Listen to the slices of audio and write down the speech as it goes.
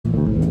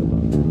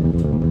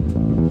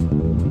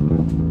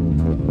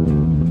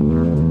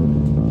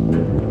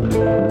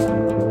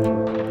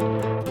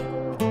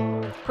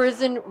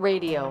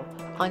Radio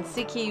on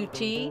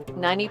CQUT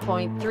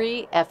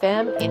 90.3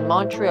 FM in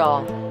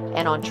Montreal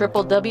and on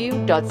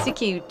www.cqut.ca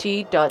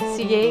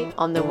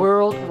on the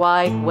World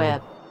Wide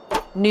Web.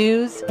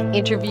 News,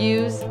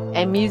 interviews,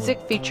 and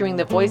music featuring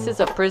the voices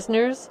of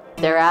prisoners,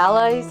 their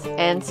allies,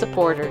 and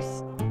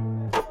supporters.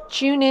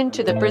 Tune in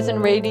to the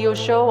Prison Radio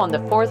Show on the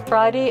fourth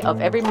Friday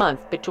of every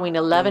month between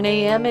 11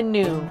 a.m. and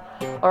noon,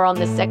 or on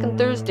the second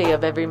Thursday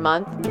of every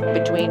month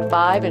between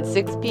 5 and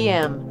 6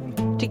 p.m.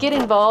 To get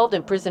involved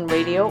in prison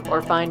radio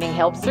or finding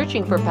help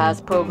searching for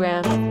past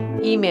programs,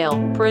 email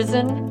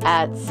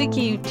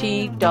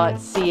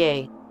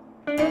prison@cqut.ca.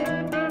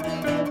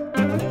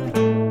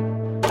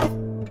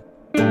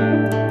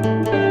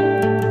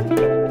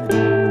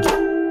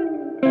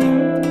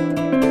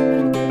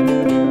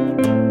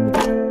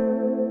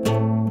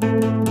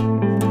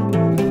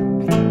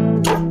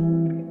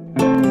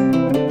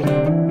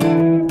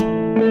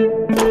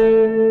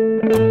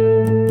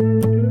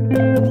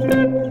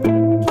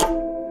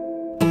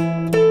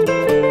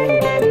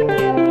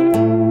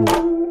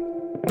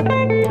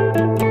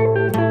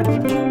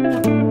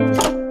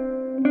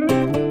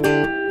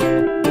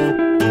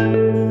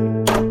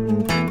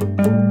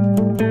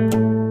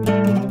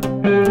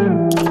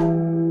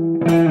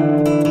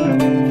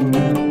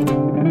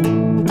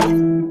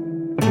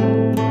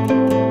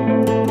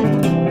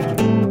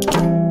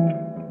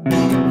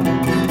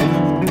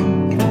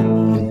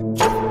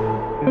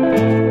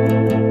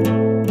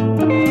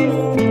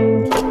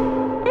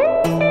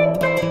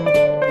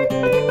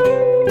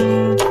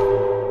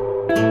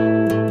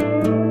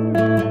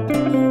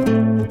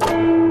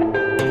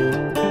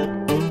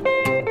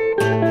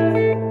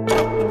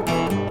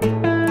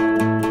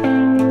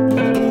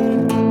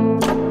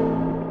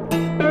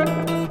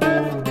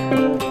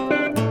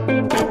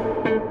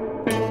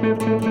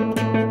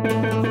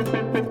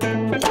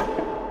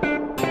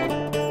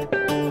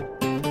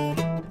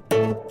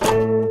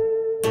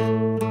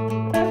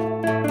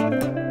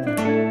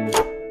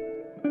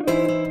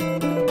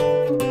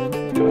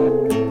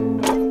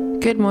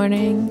 Good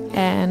morning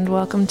and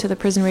welcome to the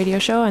Prison Radio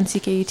Show on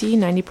CKUT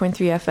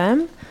 90.3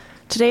 FM.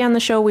 Today on the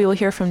show we will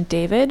hear from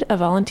David, a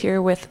volunteer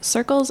with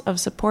Circles of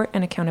Support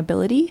and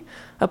Accountability,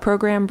 a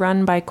program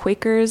run by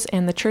Quakers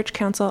and the Church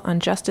Council on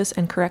Justice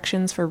and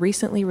Corrections for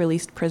recently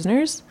released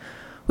prisoners.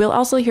 We'll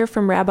also hear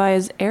from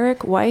Rabbis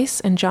Eric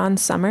Weiss and John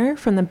Sommer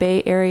from the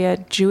Bay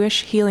Area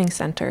Jewish Healing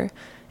Center,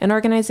 an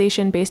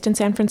organization based in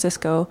San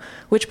Francisco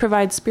which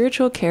provides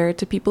spiritual care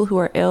to people who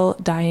are ill,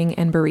 dying,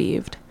 and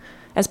bereaved.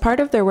 As part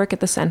of their work at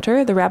the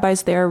center, the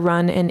rabbis there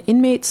run an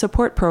inmate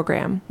support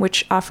program,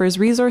 which offers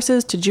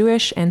resources to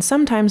Jewish and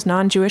sometimes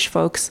non-Jewish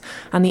folks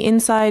on the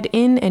inside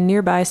in and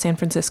nearby San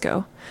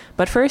Francisco.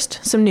 But first,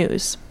 some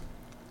news.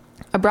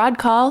 A broad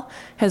call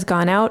has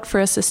gone out for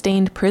a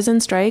sustained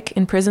prison strike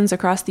in prisons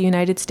across the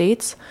United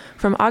States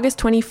from August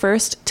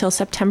 21st till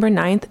September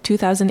 9th,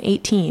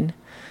 2018.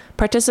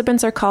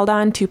 Participants are called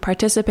on to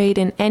participate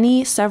in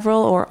any,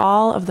 several, or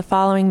all of the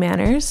following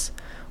manners.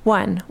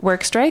 1.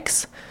 Work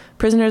strikes.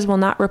 Prisoners will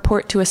not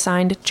report to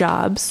assigned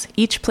jobs.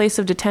 Each place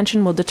of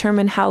detention will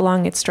determine how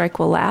long its strike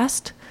will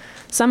last.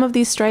 Some of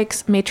these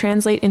strikes may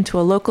translate into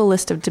a local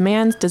list of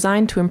demands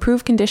designed to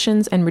improve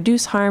conditions and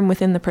reduce harm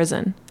within the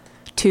prison.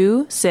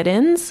 2.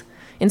 Sit-ins.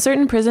 In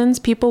certain prisons,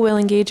 people will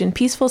engage in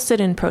peaceful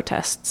sit-in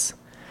protests.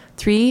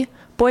 3.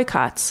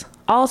 Boycotts.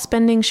 All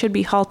spending should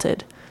be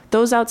halted.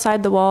 Those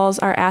outside the walls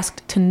are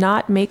asked to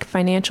not make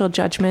financial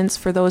judgments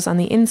for those on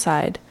the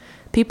inside.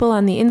 People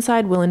on the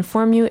inside will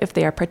inform you if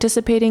they are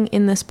participating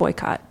in this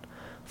boycott.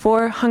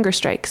 4. Hunger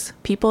strikes.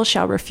 People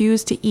shall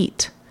refuse to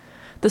eat.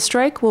 The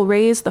strike will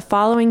raise the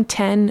following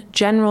 10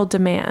 general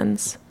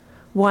demands.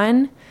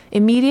 1.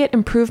 Immediate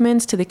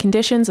improvements to the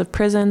conditions of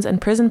prisons and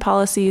prison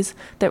policies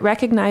that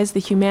recognize the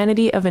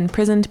humanity of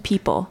imprisoned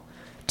people.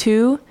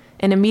 2.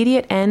 An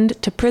immediate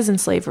end to prison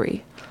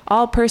slavery.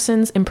 All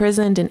persons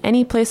imprisoned in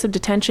any place of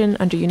detention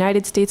under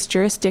United States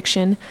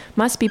jurisdiction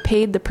must be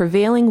paid the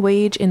prevailing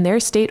wage in their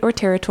state or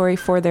territory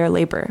for their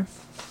labor.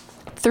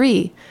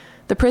 3.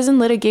 The Prison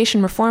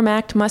Litigation Reform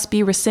Act must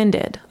be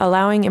rescinded,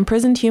 allowing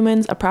imprisoned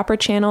humans a proper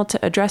channel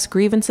to address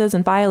grievances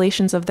and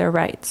violations of their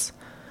rights.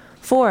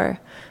 4.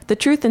 The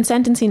Truth in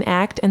Sentencing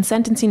Act and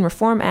Sentencing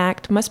Reform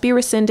Act must be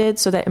rescinded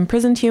so that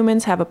imprisoned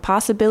humans have a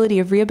possibility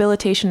of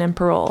rehabilitation and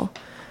parole.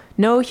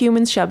 No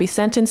humans shall be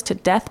sentenced to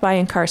death by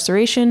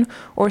incarceration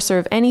or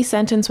serve any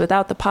sentence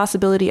without the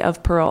possibility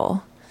of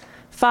parole.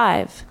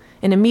 5.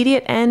 An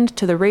immediate end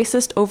to the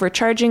racist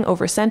overcharging,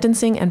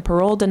 oversentencing, and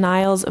parole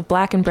denials of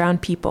Black and brown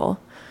people.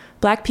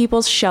 Black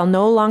people shall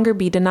no longer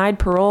be denied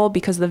parole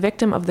because the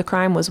victim of the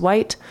crime was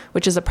white,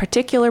 which is a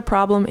particular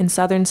problem in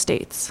southern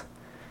states.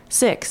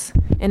 6.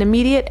 An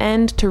immediate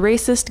end to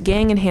racist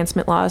gang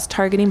enhancement laws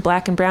targeting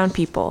Black and brown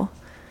people.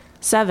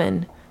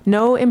 7.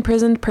 No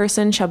imprisoned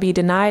person shall be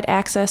denied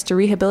access to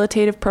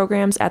rehabilitative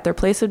programs at their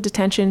place of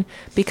detention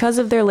because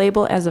of their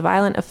label as a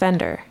violent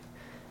offender.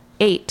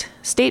 8.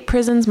 State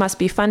prisons must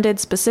be funded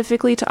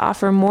specifically to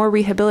offer more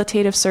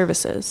rehabilitative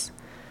services.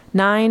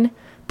 9.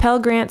 Pell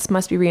Grants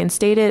must be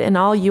reinstated in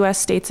all U.S.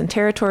 states and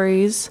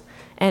territories.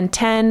 And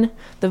 10,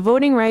 the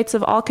voting rights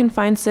of all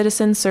confined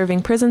citizens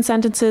serving prison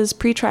sentences,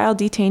 pretrial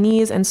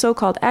detainees, and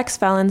so-called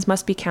ex-felons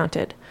must be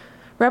counted.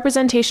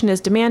 Representation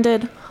is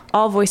demanded.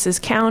 All voices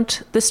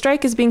count. The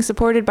strike is being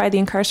supported by the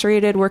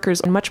incarcerated workers,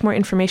 and much more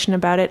information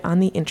about it on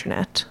the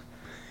internet.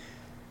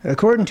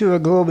 According to a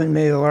Globe and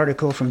Mail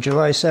article from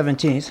July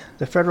 17th,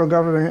 the federal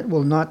government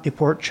will not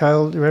deport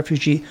child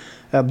refugee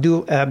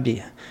Abdul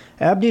Abdi.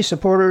 Abdi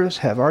supporters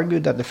have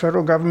argued that the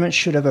federal government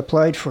should have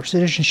applied for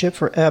citizenship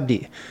for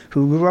Abdi,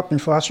 who grew up in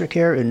foster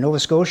care in Nova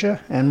Scotia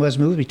and was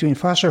moved between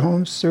foster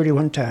homes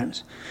 31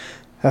 times.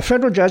 A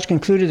federal judge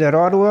concluded that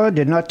Ottawa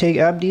did not take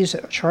Abdi's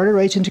charter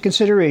rights into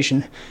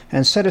consideration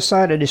and set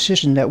aside a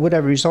decision that would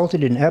have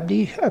resulted in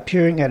Abdi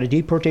appearing at a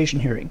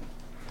deportation hearing.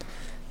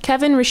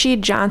 Kevin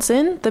Rashid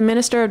Johnson, the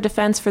Minister of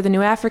Defense for the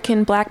New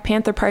African Black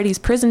Panther Party's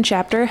prison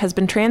chapter, has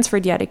been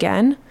transferred yet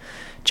again.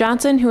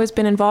 Johnson, who has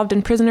been involved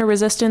in prisoner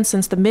resistance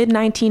since the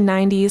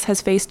mid-1990s,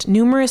 has faced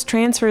numerous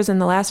transfers in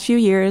the last few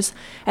years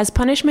as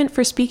punishment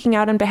for speaking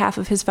out on behalf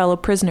of his fellow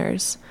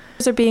prisoners.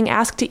 Prisoners are being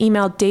asked to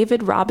email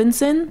David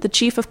Robinson, the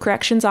Chief of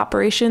Corrections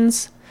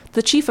Operations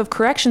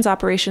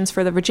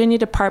for the Virginia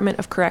Department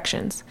of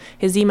Corrections.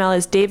 His email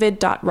is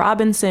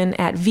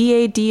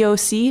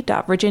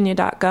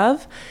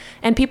david.robinson@vadoc.virginia.gov,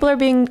 and people are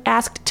being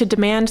asked to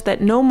demand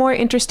that no more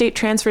interstate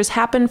transfers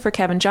happen for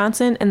Kevin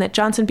Johnson and that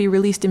Johnson be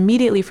released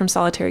immediately from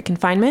solitary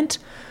confinement.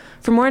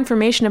 For more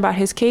information about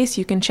his case,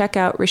 you can check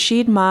out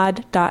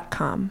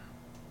rashidmod.com.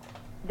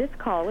 This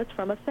call is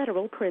from a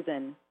federal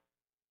prison.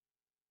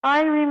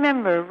 I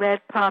remember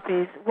red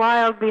poppies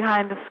wild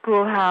behind the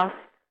schoolhouse.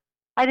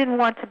 I didn't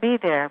want to be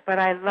there, but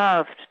I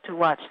loved to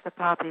watch the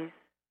poppies.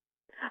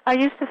 I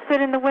used to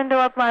sit in the window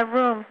of my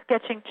room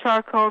sketching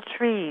charcoal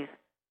trees.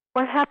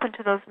 What happened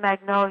to those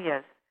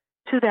magnolias?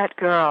 To that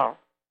girl?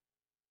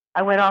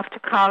 I went off to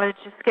college,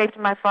 escaped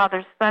my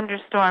father's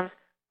thunderstorms,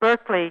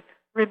 Berkeley,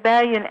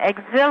 rebellion,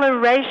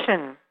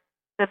 exhilaration.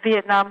 The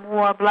Vietnam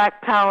War,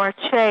 Black Power,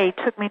 Che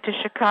took me to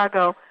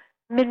Chicago,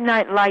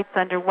 midnight lights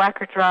under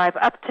Wacker Drive,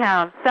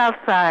 uptown, South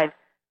Side,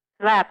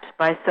 slapped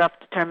by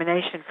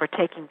self-determination for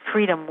taking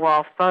Freedom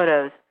Wall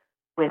photos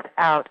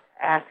without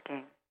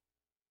asking.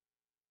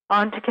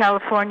 On to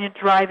California,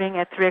 driving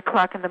at 3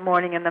 o'clock in the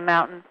morning in the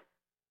mountains.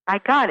 I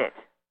got it.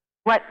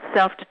 What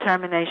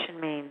self-determination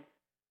means.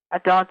 A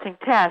daunting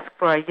task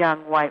for a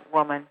young white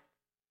woman.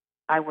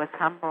 I was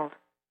humbled.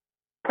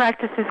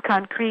 Practice is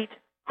concrete,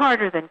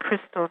 harder than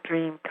crystal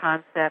dream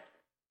concepts.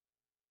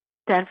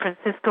 San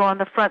Francisco on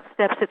the front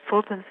steps at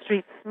Fulton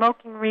Street,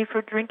 smoking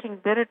reefer, drinking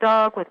bitter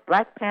dog with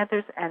Black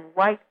Panthers and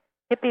white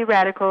hippie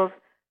radicals,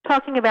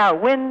 talking about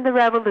when the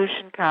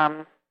revolution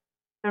comes.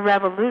 The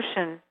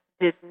revolution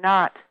did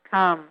not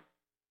come.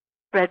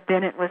 Fred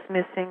Bennett was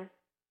missing.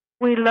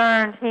 We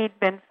learned he'd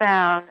been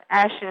found,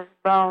 ashes,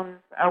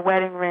 bones, a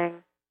wedding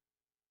ring.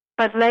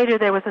 But later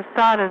there was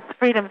Asada's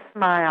freedom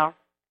smile.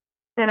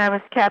 Then I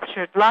was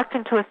captured, locked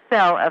into a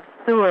cell of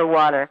sewer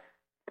water,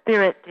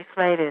 spirit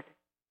deflated.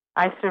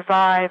 I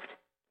survived,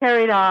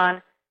 carried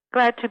on,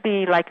 glad to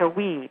be like a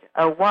weed,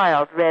 a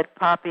wild red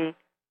poppy,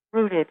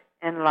 rooted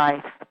in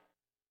life.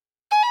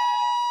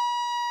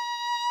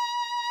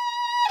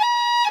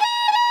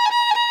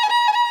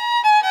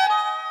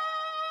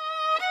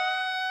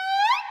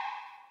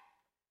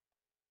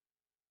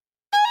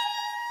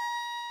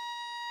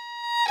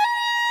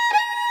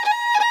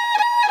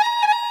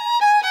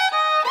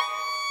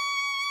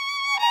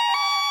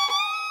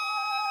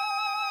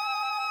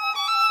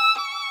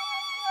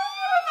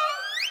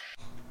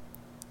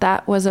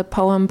 That was a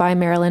poem by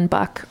Marilyn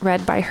Buck,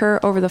 read by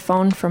her over the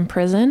phone from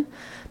prison.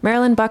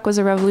 Marilyn Buck was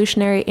a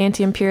revolutionary,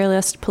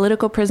 anti-imperialist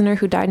political prisoner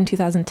who died in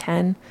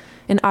 2010.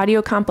 An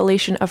audio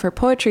compilation of her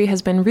poetry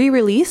has been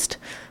re-released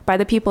by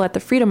the people at the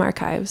Freedom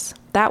Archives.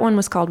 That one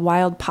was called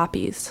Wild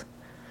Poppies.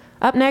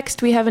 Up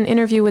next, we have an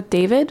interview with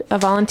David, a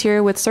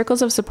volunteer with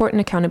Circles of Support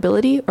and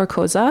Accountability, or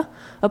CoSA,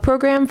 a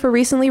program for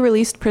recently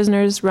released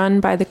prisoners run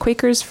by the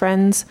Quakers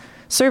Friends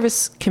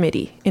Service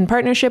Committee in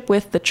partnership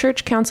with the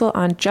Church Council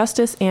on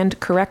Justice and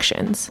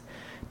Corrections.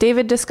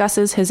 David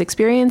discusses his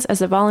experience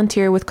as a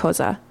volunteer with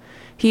CoSA.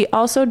 He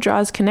also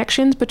draws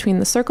connections between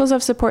the Circles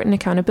of Support and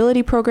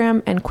Accountability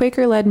program and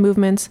Quaker-led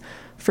movements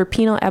for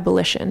penal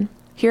abolition.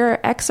 Here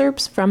are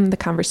excerpts from the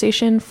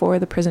conversation for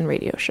the Prison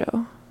Radio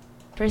Show.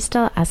 First,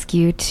 I'll ask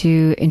you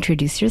to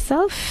introduce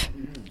yourself.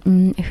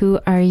 Who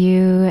are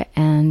you?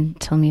 And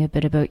tell me a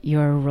bit about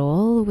your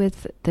role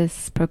with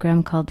this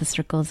program called the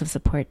Circles of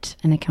Support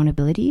and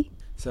Accountability.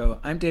 So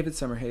I'm David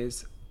Sommer.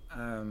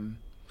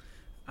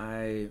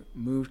 I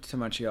moved to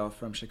Montreal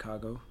from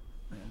Chicago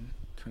in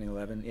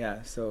 2011.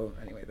 Yeah, so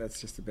anyway, that's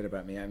just a bit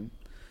about me. I'm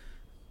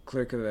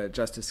clerk of a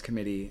justice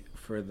committee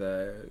for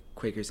the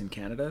Quakers in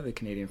Canada, the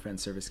Canadian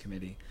Friends Service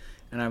Committee.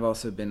 And I've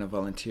also been a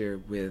volunteer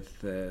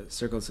with the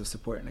Circles of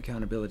Support and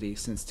Accountability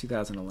since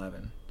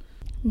 2011.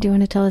 Do you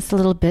want to tell us a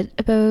little bit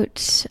about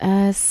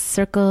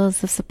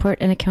Circles of Support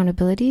and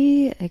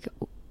Accountability? Like,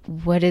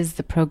 what is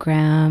the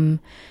program?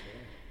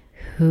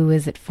 Who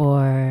is it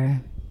for?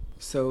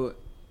 So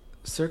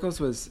Circles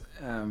was,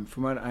 from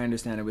what I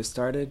understand, it was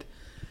started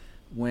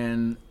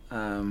when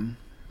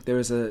there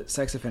was a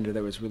sex offender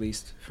that was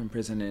released from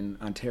prison in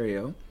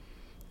Ontario,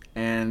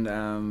 and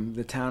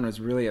the town was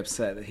really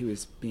upset that he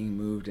was being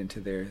moved into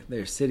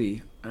their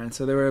city. And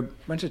so there were a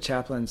bunch of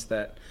chaplains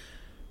that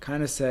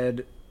kind of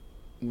said,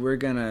 we're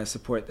going to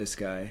support this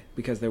guy,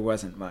 because there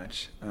wasn't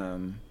much,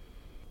 and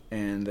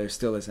there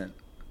still isn't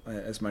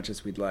as much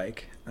as we'd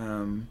like.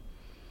 And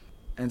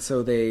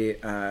so they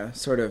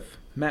sort of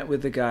met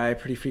with the guy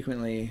pretty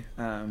frequently,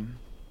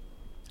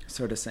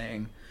 sort of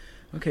saying,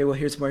 okay, well,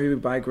 here's where you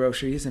buy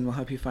groceries, and we'll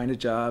help you find a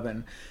job,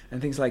 and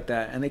things like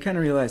that. And they kind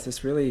of realized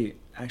this really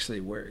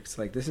actually works.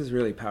 Like, this is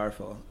really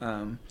powerful.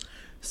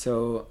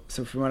 So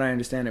from what I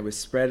understand, it was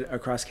spread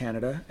across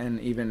Canada and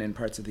even in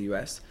parts of the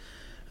U.S.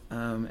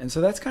 And so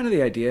that's kind of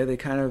the idea. They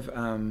kind of,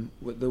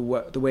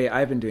 the way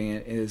I've been doing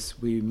it is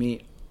we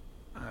meet,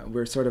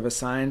 we're sort of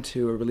assigned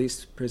to a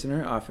released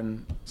prisoner,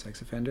 often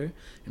sex offender,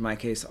 in my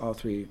case, all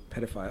 3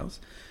 pedophiles.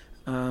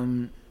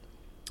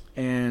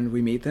 And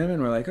we meet them,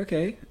 and we're like,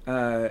 okay.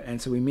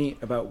 And so we meet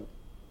about,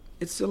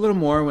 it's a little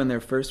more when they're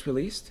first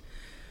released.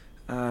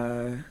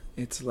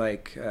 It's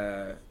like,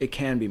 it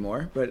can be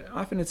more, but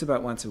often it's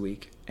about once a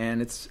week.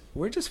 And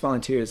we're just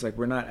volunteers. Like,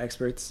 we're not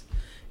experts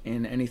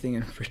in anything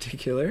in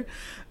particular.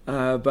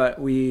 But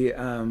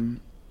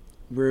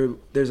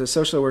there's a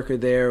social worker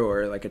there,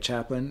 or like a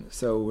chaplain.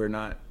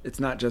 So it's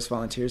not just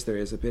volunteers. There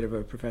is a bit of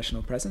a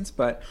professional presence,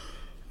 but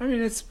I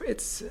mean,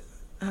 it's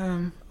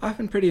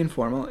often pretty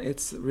informal.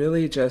 It's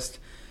really just,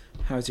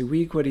 how's your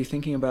week? What are you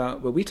thinking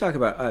about? But we talk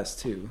about us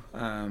too.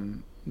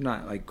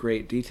 Not like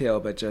great detail,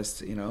 but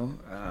just,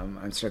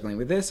 I'm struggling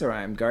with this, or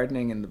I'm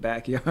gardening in the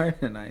backyard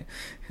and I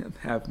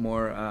have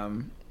more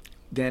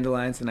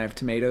dandelions than I have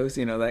tomatoes,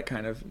 that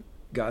kind of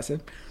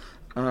gossip.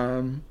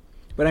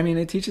 But I mean,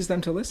 it teaches them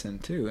to listen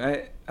too.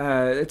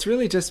 It's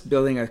really just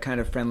building a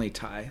kind of friendly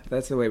tie.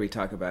 That's the way we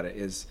talk about it.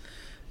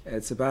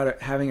 It's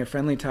about having a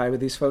friendly tie with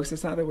these folks.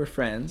 It's not that we're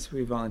friends.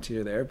 We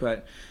volunteer there,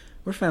 but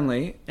we're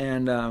friendly,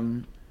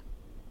 and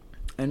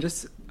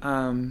just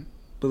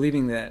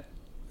believing that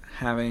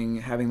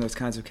having those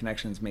kinds of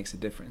connections makes a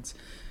difference.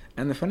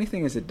 And the funny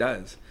thing is, it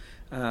does.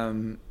 I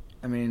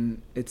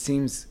mean, it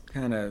seems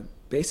kind of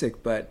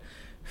basic, but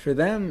for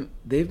them,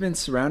 they've been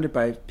surrounded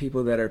by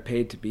people that are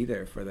paid to be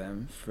there for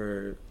them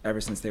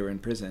ever since they were in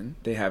prison.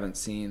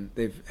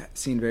 They've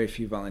seen very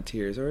few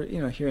volunteers, or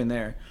here and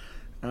there.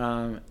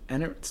 And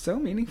it's so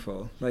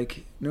meaningful.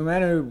 Like, no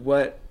matter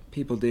what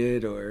people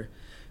did or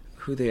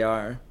who they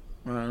are,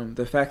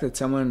 the fact that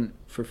someone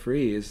for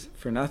free is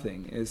for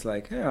nothing is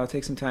like, hey, I'll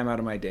take some time out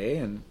of my day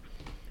and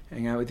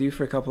hang out with you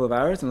for a couple of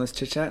hours, and let's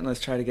chit chat and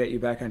let's try to get you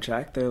back on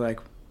track. They're like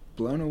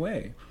blown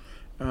away.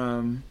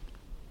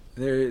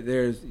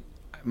 There's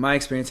my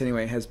experience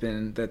anyway has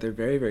been that they're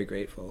very, very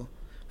grateful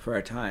for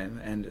our time,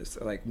 and it's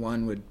like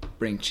one would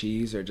bring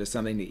cheese or just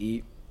something to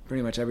eat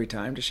pretty much every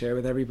time to share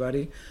with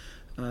everybody.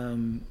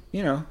 And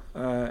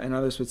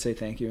others would say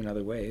thank you in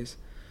other ways.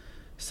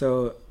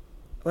 So,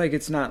 like,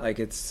 it's not like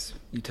it's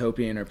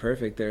utopian or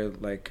perfect. They're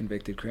like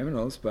convicted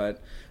criminals,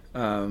 but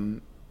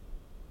I've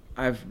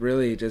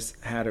really just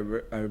had a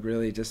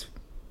really just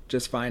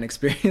fine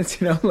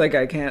experience. Like,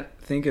 I can't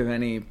think of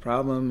any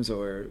problems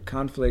or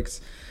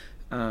conflicts.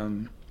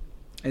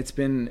 It's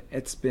been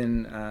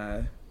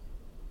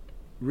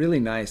really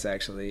nice,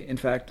 actually. In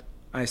fact,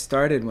 I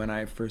started when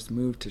I first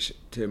moved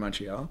to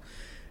Montreal.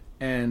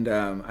 And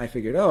I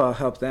figured, I'll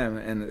help them.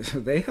 And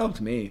they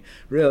helped me,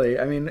 really.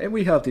 I mean,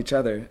 we helped each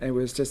other. It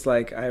was just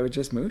like I had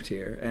just moved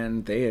here,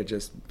 and they had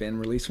just been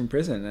released from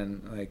prison.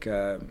 And, like,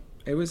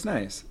 it was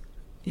nice.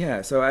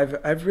 Yeah, so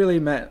I've really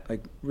met,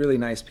 like, really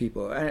nice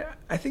people.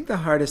 I think the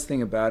hardest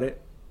thing about it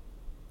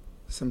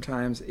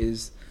sometimes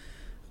is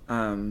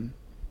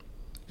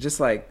just,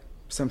 like,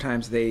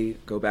 sometimes they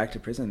go back to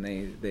prison.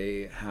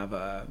 They have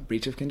a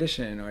breach of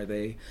condition, or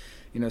they,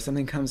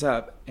 something comes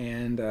up,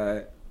 and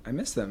I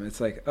miss them.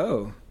 It's like,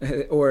 oh,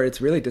 or it's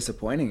really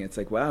disappointing. It's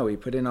like, wow, we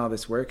put in all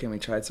this work and we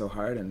tried so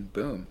hard, and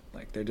boom,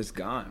 like, they're just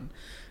gone.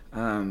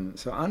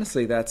 So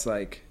honestly, that's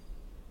a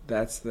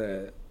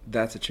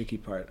tricky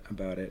part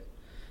about it.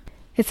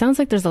 It sounds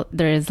like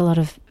there is a lot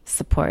of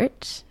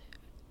support,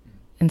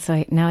 and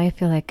so now I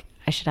feel like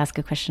I should ask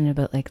a question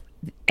about, like,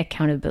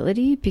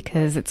 accountability,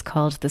 because it's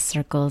called the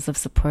Circles of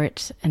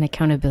Support and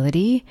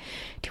Accountability.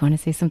 Do you want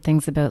to say some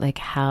things about, like,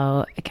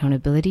 how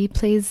accountability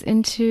plays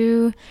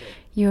into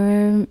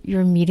your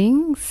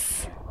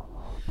meetings?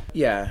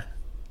 Yeah,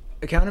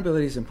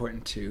 accountability is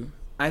important too.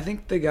 I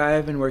think the guy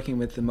I've been working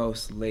with the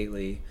most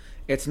lately,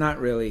 it's not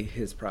really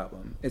his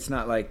problem. It's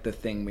not like the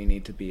thing we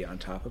need to be on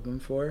top of him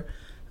for.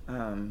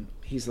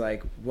 He's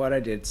like, what I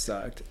did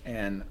sucked,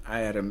 and I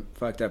had a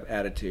fucked up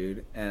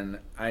attitude, and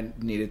I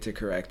needed to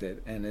correct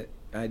it, and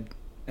I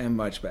am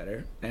much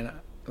better. And,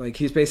 like,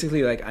 he's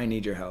basically like, I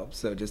need your help,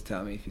 so just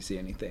tell me if you see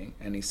anything.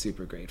 And he's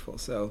super grateful.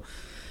 So,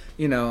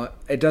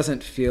 it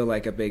doesn't feel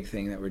like a big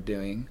thing that we're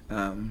doing.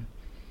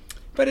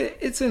 But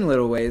it's in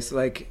little ways,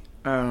 like,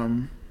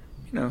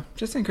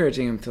 just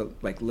encouraging him to,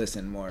 like,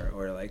 listen more,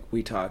 or, like,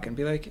 we talk and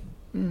be like,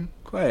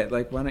 quiet,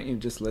 like, why don't you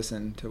just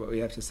listen to what we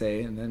have to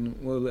say, and then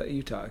we'll let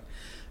you talk.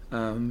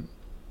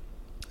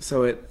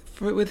 So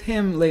with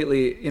him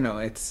lately,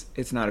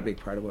 it's not a big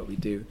part of what we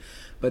do.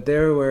 But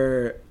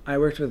I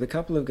worked with a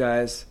couple of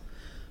guys.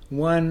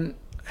 One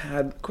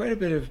had quite a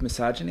bit of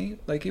misogyny.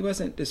 Like, he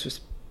wasn't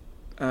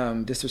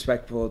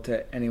disrespectful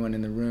to anyone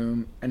in the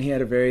room, and he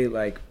had a very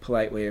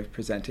polite way of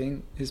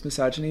presenting his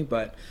misogyny,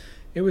 but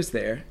it was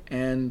there.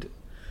 And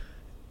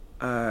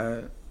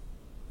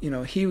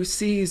he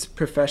sees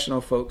professional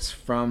folks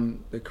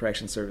from the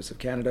Corrections Service of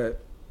Canada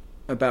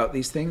about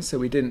these things, so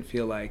we didn't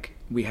feel like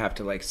we have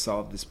to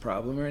solve this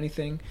problem or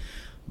anything.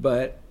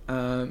 But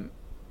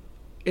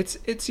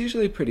it's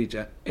usually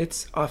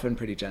it's often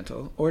pretty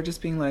gentle, or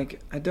just being like,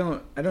 I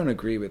don't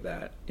agree with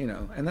that,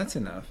 and that's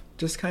enough.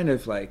 Just kind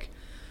of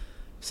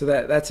so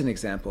that's an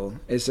example.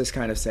 It's just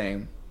kind of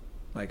saying,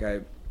 I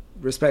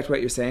respect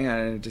what you're saying,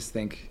 and I just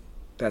think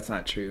that's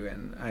not true,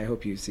 and I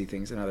hope you see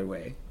things another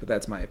way, but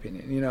that's my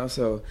opinion,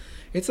 so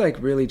it's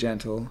really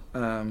gentle,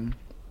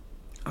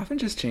 often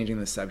just changing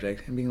the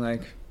subject and being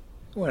like,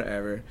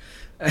 whatever.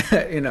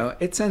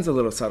 It sends a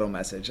little subtle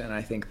message, and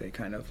I think they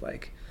kind of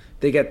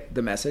they get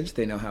the message,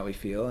 they know how we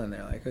feel, and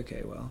they're like,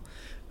 okay, well.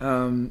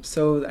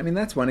 So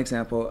that's one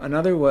example.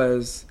 Another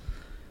was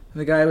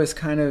the guy was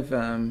kind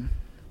of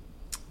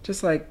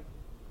just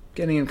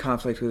getting in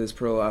conflict with his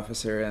parole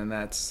officer, and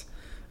that's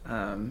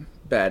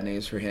bad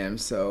news for him.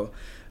 So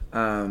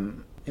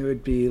it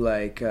would be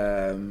it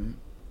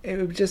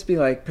would just be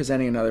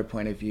presenting another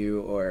point of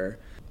view, or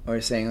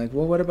saying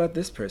well, what about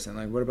this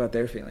person? What about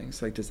their feelings?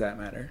 Does that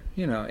matter?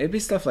 It'd be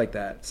stuff like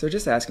that. So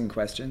just asking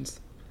questions.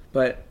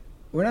 But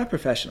we're not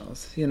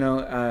professionals,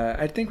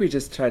 I think we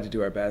just tried to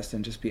do our best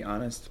and just be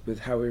honest with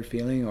how we were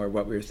feeling or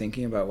what we were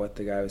thinking about what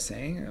the guy was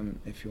saying,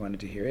 if you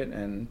wanted to hear it,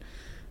 and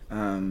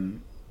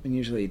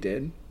usually he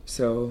did.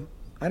 So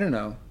I don't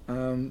know.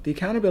 The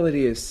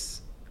accountability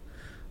is,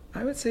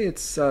 I would say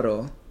it's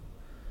subtle,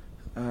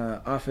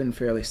 often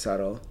fairly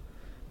subtle,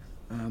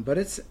 but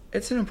it's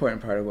an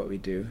important part of what we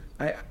do.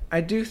 I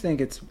do think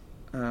it's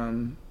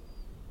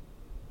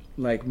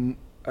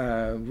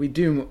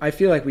I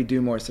feel like we do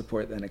more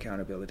support than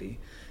accountability,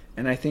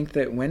 and I think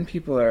that when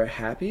people are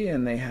happy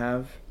and they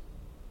have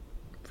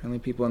friendly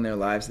people in their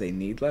lives, they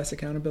need less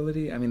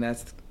accountability.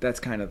 That's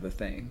kind of the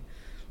thing.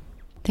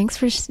 Thanks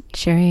for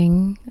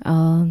sharing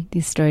all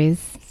these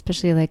stories,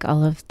 especially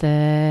all of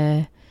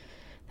the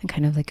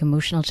kind of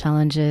emotional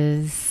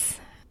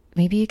challenges.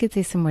 Maybe you could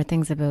say some more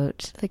things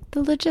about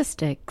the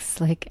logistics,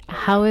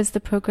 how is the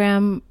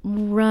program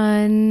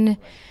run?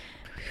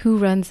 Who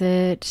runs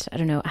it? I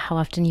don't know, how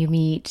often you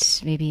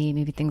meet,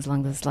 maybe things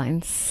along those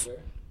lines.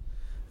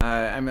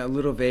 I'm a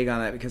little vague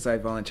on that because I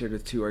volunteered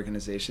with two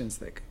organizations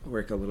that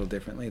work a little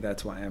differently.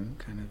 That's why I'm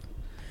kind of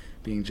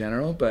being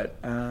general. But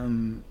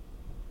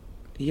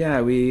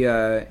we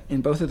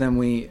in both of them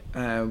we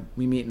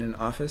meet in an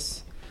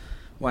office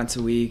once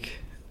a week,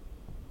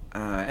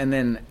 and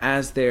then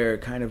as they're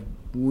kind of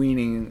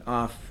weaning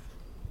off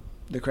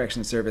the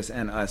corrections service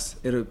and us,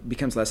 it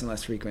becomes less and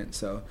less frequent.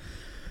 So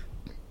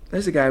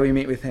there's a guy, we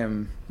meet with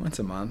him once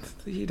a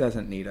month. He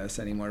doesn't need us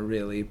anymore,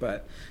 really,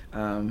 but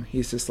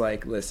he's just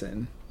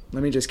listen,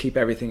 let me just keep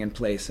everything in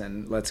place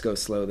and let's go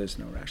slow, there's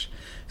no rush.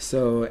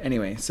 So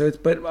anyway,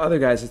 but other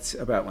guys, it's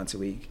about once a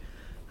week.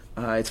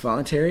 It's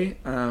voluntary.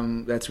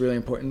 That's really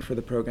important for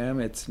the program.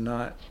 It's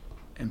not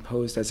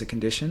imposed as a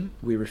condition.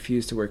 We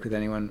refuse to work with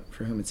anyone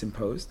for whom it's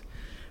imposed.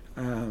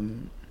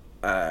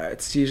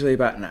 It's usually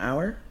about an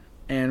hour.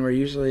 And we're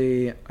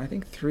usually, I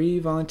think, 3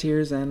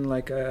 volunteers and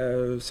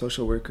a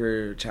social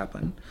worker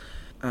chaplain.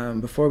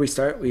 Before we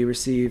start, we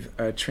receive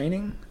a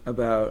training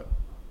about,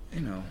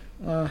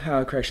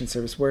 how a correction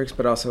service works,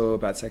 but also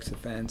about sex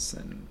offense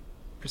and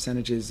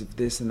percentages of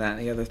this and that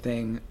and the other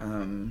thing,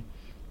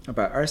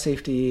 about our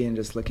safety and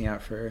just looking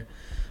out for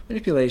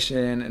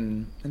manipulation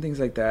and things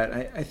like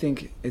that. I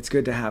think it's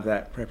good to have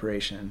that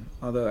preparation,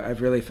 although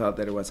I've really felt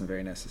that it wasn't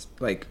very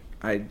necessary.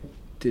 I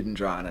didn't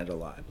draw on it a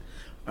lot.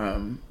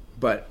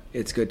 But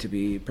it's good to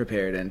be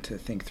prepared and to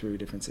think through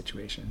different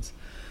situations.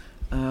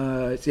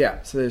 So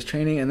there's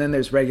training, and then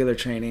there's regular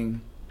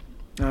training.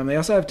 They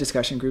also have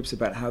discussion groups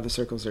about how the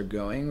circles are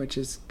going, which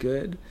is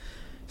good.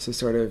 So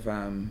sort of,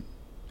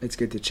 it's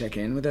good to check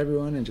in with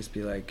everyone and just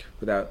be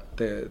without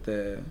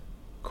the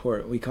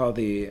core, we call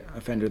the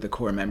offender the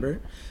core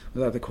member,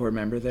 without the core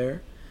member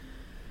there.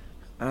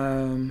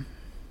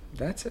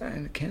 That's it.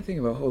 I can't think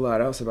of a whole lot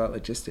else about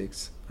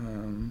logistics.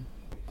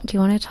 Do you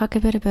want to talk a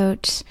bit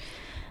about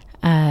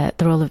the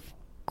role of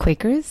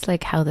Quakers,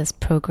 how this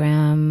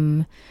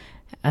program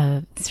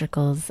of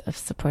Circles of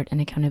Support and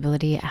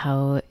Accountability,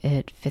 how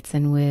it fits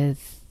in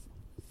with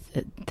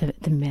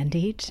the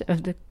mandate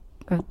of the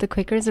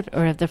Quakers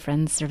or of the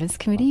Friends Service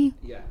Committee?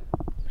 Yeah,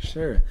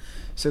 sure.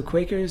 So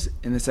Quakers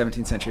in the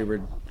 17th century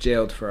were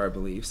jailed for our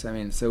beliefs.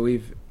 So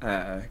we've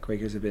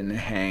Quakers have been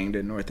hanged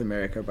in North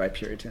America by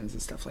Puritans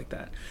and stuff like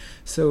that.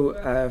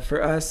 So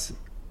for us,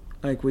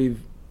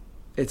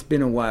 it's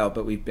been a while,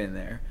 but we've been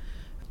there.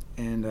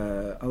 And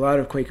a lot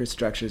of Quaker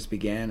structures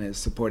began as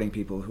supporting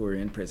people who were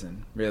in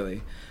prison,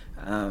 really.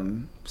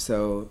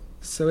 So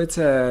it's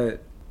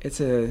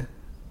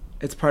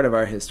part of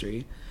our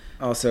history.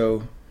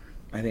 Also,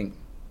 I think,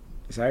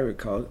 as I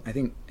recall, I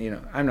think,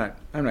 I'm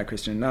not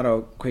Christian. Not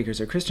all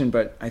Quakers are Christian,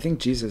 but I think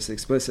Jesus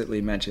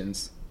explicitly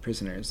mentions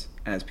prisoners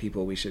as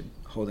people we should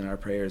hold in our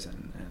prayers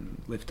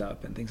and lift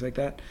up and things like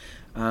that.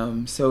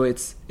 So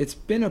it's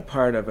been a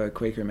part of a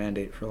Quaker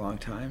mandate for a long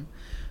time.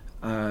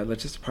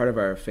 Just a part of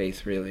our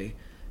faith, really.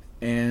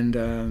 And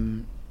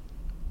then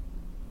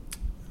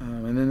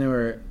there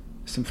were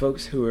some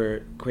folks who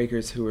were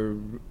Quakers who were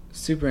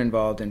super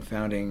involved in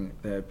founding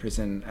the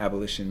prison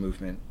abolition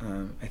movement.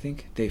 I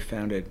think they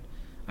founded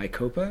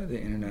ICOPA,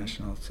 the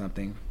international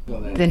something.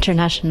 The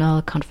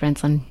International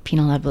Conference on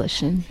Penal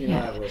Abolition.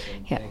 Penal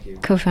Abolition, yeah. Thank you.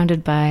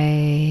 Co-founded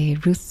by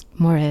Ruth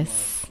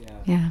Morris.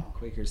 Yeah.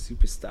 Quaker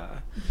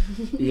superstar.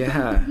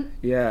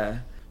 Yeah.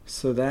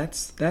 So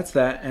that's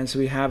that. And so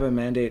we have a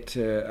mandate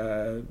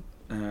to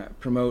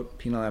promote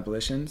penal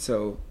abolition,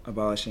 so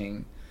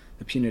abolishing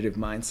the punitive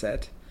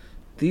mindset.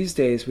 These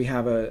days we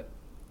have a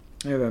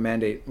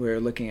mandate.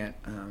 We're looking at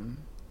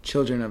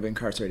children of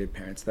incarcerated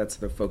parents. That's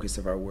the focus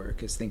of our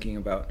work, is thinking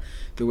about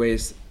the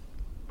ways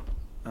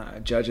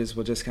judges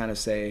will just kind of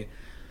say,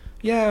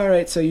 yeah, all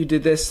right, so you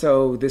did this,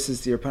 so this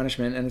is your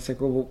punishment. And it's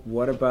like, well,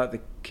 what about the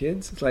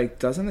kids? Like,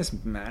 doesn't this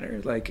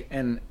matter? Like,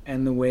 and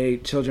the way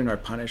children are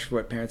punished for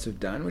what parents have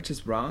done, which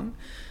is wrong.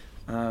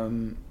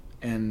 And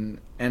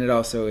it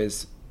also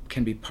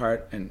can be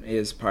part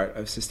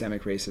of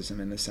systemic racism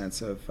in the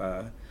sense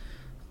of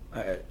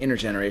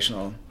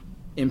intergenerational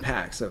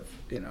impacts of,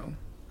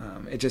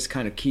 it just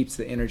kind of keeps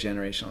the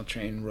intergenerational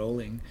train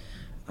rolling.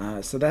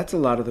 So that's a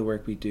lot of the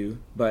work we do.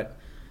 But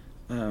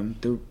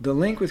the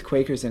link with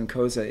Quakers and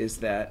CoSA is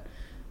that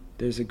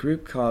there's a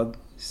group called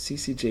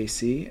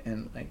CCJC,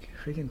 and like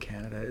freaking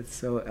Canada, it's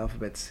so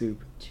alphabet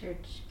soup.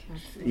 Church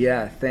Council.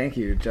 Yeah, thank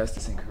you,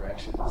 Justice and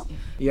Corrections.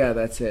 Yeah,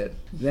 that's it.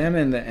 Them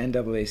and the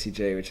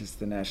NAACJ, which is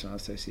the National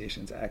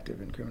Associations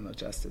Active in Criminal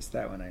Justice,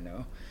 that one I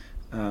know.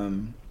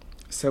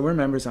 So we're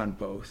members on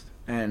both,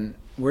 and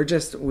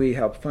we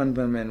help fund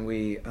them, and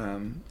we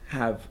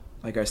have,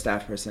 like, our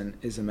staff person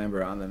is a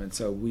member on them, and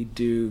so we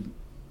do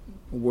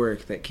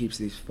work that keeps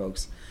these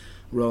folks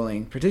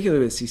rolling.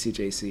 Particularly with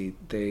CCJC,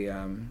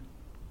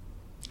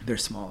 they're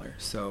smaller,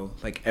 so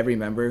like every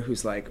member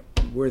who's like,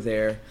 we're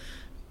there,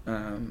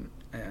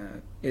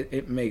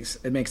 it makes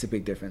a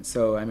big difference.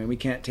 So I mean, we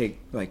can't take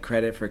like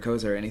credit for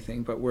CoSA or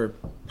anything, but we're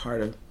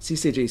part of.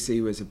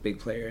 CCJC was a big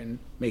player in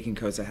making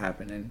CoSA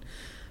happen, and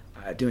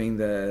doing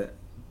the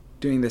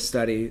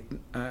study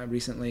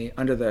recently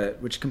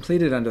which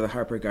completed under the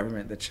Harper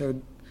government, that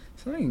showed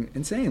something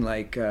insane,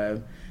 like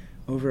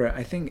over,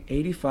 I think,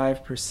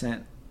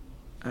 85%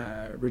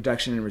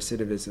 reduction in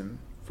recidivism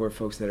for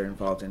folks that are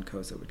involved in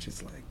CoSA, which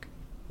is like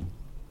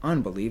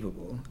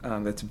unbelievable.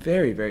 That's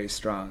very, very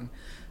strong.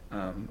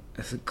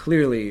 It's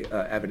clearly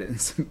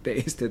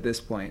evidence-based at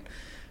this point.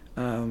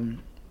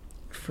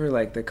 For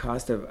like the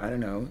cost of, I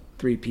don't know,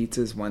 3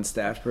 pizzas, 1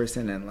 staff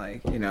person, and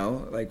like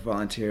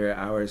volunteer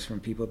hours from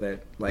people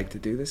that like to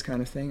do this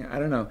kind of thing. I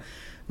don't know,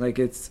 like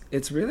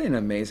it's really an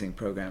amazing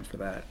program for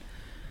that.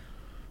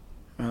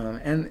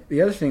 And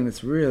the other thing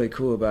that's really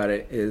cool about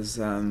it is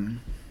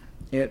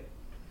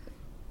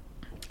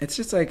it's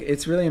just like,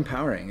 it's really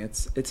empowering.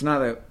 It's not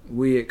that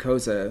we at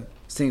CoSA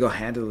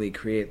single-handedly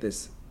create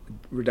this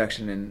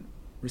reduction in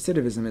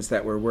recidivism. It's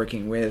that we're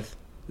working with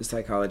the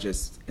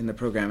psychologists in the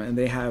program, and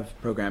they have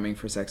programming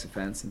for sex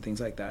offense and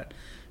things like that.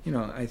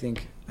 I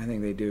think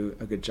they do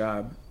a good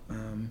job.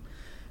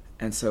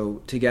 And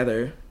so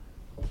together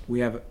we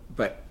have,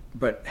 but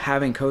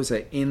having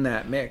CoSA in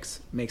that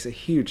mix makes a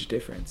huge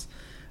difference.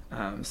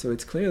 So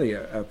it's clearly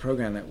a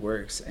program that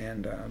works,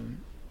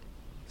 and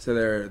so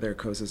there are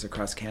CoSAs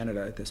across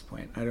Canada at this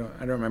point. I don't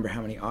remember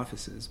how many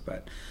offices,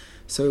 but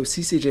so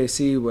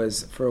CCJC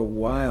was for a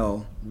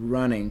while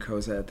running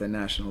CoSA at the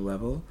national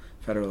level,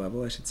 federal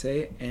level, I should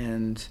say,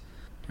 and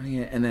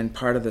then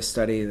part of the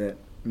study that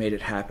made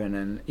it happen.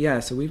 And yeah,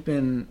 so we've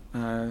been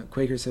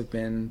Quakers have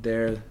been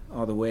there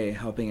all the way,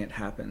 helping it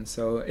happen.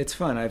 So it's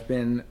fun. I've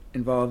been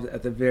involved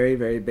at the very,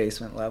 very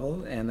basement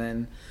level, and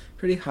then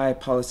pretty high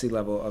policy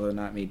level, although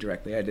not me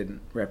directly. I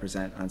didn't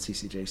represent on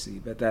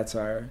CCJC, but that's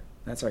our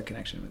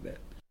connection with it.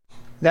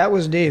 That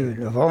was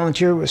David, a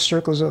volunteer with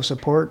Circles of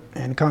Support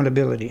and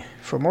Accountability.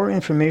 For more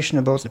information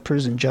about the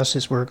prison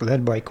justice work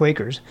led by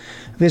Quakers,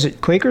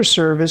 visit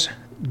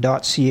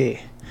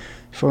quakerservice.ca.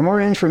 For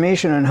more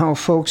information on how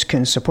folks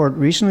can support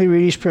recently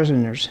released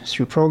prisoners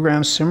through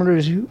programs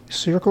similar to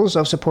Circles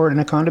of Support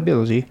and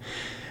Accountability,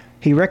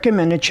 he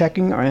recommended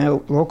checking our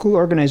local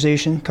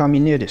organization,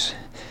 Communitas,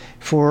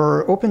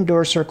 for open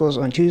door circles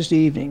on Tuesday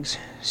evenings,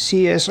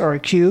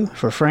 CSRQ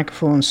for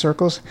francophone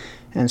circles,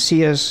 and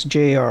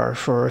CSJR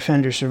for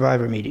offender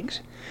survivor meetings.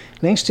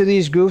 Links to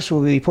these groups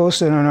will be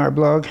posted on our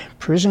blog,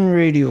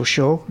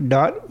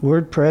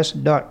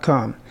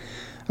 prisonradioshow.wordpress.com.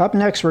 Up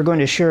next, we're going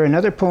to share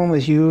another poem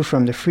with you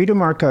from the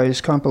Freedom Archives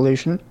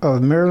compilation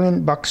of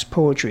Marilyn Buck's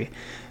poetry.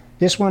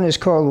 This one is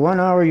called 1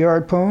 Hour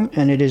Yard Poem,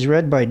 and it is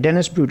read by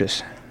Dennis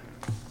Brutus.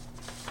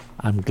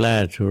 I'm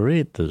glad to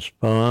read this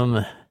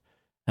poem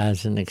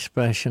as an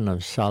expression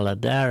of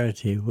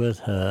solidarity with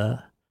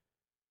her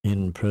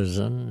in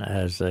prison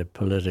as a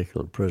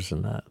political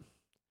prisoner.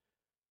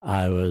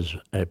 I was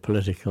a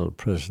political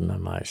prisoner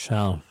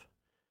myself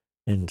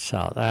in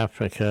South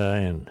Africa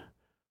in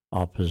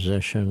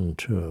opposition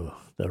to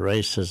the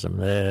racism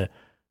there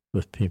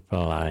with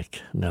people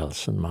like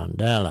Nelson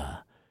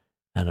Mandela.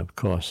 And of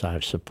course,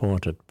 I've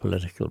supported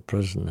political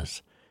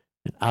prisoners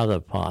in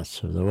other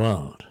parts of the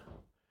world.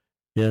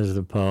 Here's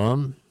the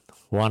poem,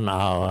 1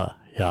 hour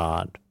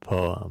yard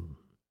poem.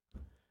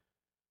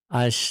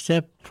 I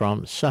stepped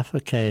from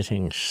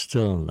suffocating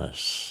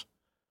stillness,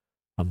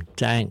 from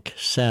dank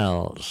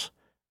cells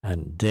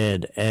and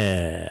dead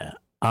air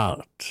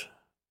out.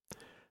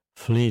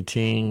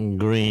 Fleeting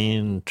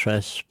green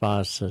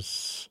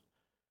trespasses,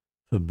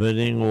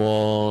 forbidding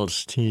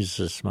walls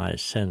teases my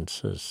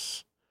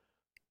senses,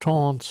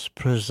 taunts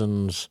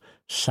prison's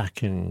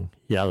sucking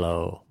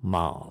yellow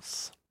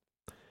mouth.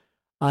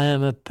 I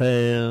am a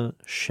pale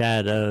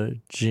shadow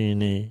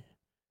genie,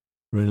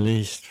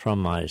 released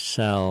from my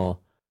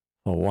cell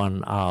for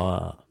 1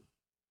 hour.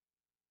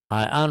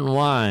 I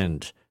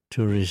unwind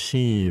to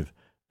receive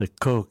the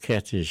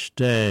coquettish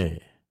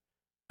day.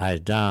 I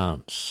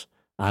dance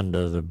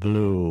under the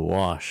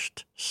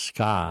blue-washed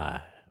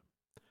sky.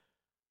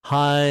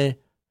 High,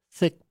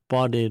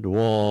 thick-bodied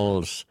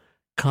walls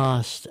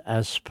cast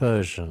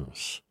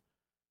aspersions,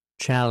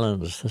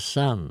 challenge the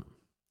sun.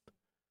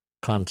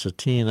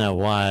 Concertina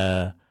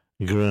wire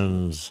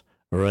grins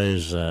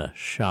razor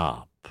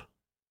sharp.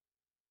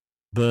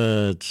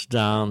 Birds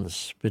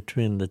dance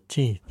between the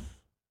teeth.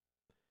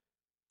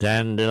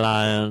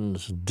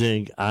 Dandelions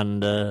dig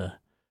under,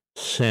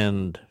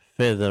 send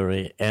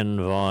feathery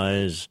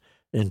envoys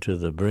into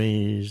the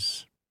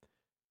breeze.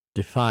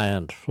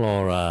 Defiant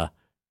flora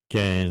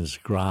gains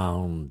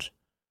ground,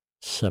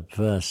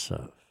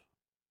 subversive.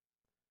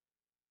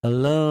 A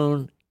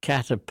lone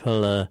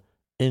caterpillar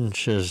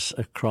inches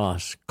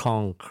across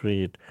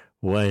concrete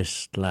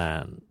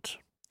wasteland.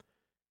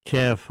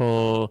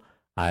 Careful,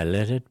 I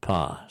let it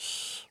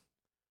pass.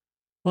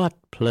 What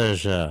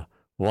pleasure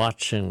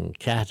watching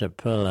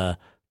caterpillar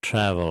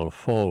travel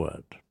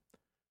forward,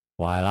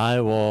 while I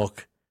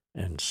walk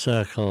in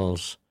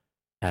circles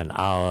an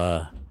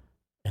hour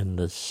in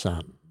the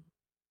sun.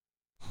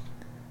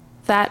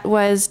 That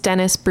was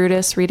Dennis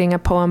Brutus reading a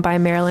poem by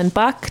Marilyn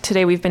Buck.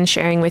 Today we've been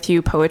sharing with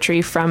you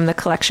poetry from the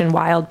collection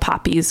Wild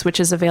Poppies, which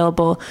is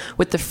available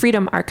with the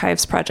Freedom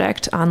Archives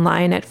Project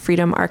online at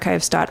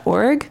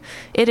freedomarchives.org.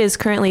 It is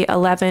currently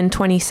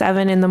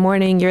 11:27 in the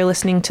morning. You're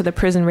listening to the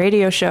Prison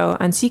Radio Show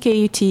on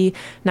CKUT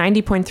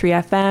 90.3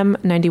 FM,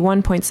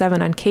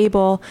 91.7 on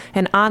cable,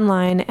 and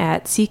online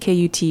at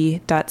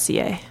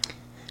ckut.ca.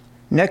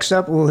 Next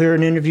up, we'll hear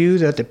an interview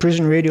that the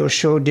Prison Radio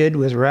Show did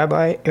with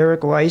Rabbi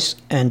Eric Weiss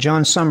and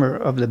John Sommer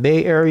of the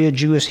Bay Area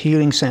Jewish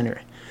Healing Center.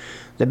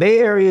 The Bay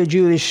Area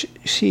Jewish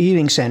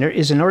Healing Center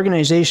is an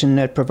organization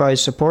that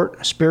provides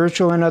support,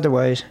 spiritual and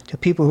otherwise, to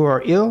people who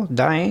are ill,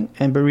 dying,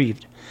 and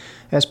bereaved.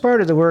 As part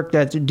of the work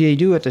that they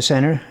do at the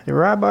center, the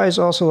rabbis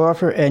also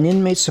offer an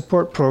inmate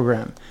support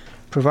program,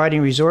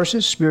 providing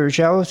resources,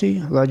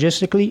 spirituality,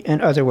 logistically,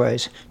 and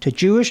otherwise, to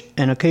Jewish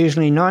and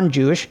occasionally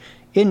non-Jewish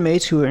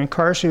inmates who are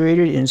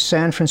incarcerated in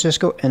San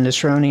Francisco and the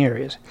surrounding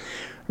areas.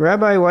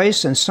 Rabbi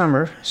Weiss and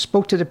Sommer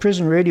spoke to the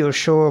Prison Radio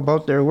Show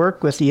about their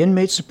work with the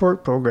Inmate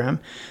Support Program,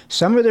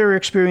 some of their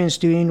experience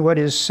doing what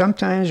is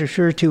sometimes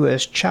referred to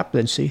as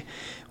chaplaincy,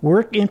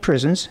 work in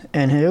prisons,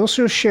 and they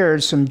also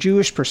shared some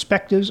Jewish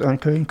perspectives on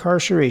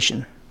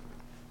incarceration.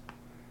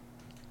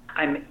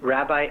 I'm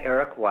Rabbi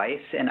Eric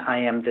Weiss, and I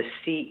am the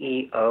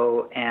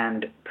CEO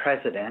and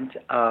president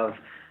of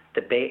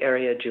the Bay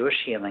Area Jewish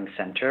Healing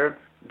Center.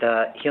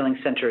 The Healing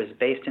Center is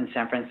based in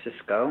San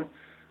Francisco,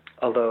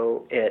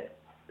 although it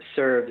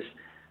serves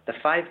the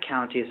 5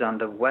 counties on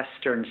the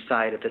western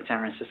side of the San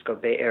Francisco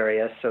Bay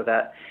Area, so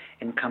that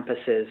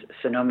encompasses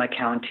Sonoma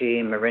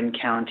County, Marin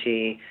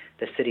County,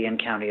 the city and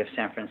county of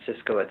San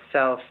Francisco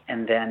itself,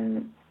 and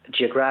then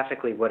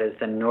geographically what is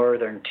the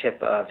northern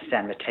tip of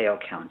San Mateo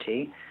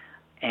County.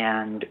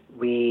 And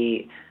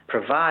we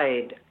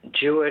provide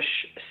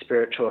Jewish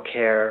spiritual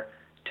care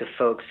to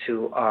folks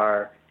who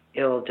are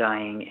ill,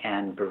 dying,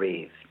 and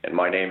bereaved. And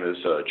my name is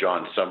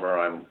John Sommer.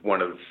 I'm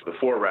one of the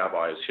 4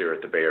 rabbis here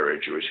at the Bay Area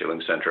Jewish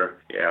Healing Center,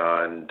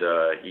 and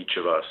each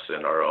of us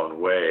in our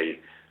own way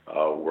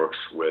works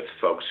with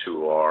folks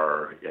who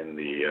are in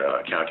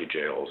the county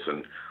jails.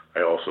 And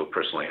I also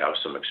personally have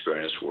some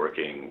experience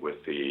working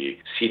with the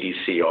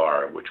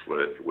CDCR,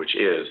 which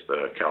is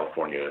the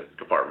California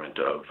Department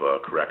of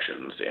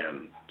Corrections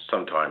and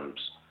sometimes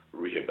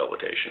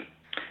rehabilitation.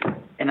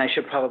 And I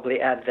should probably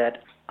add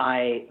that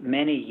I,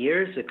 many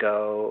years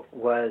ago,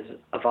 was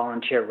a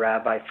volunteer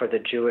rabbi for the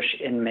Jewish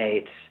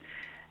inmates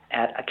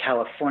at a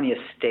California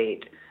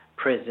state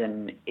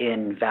prison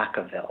in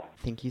Vacaville.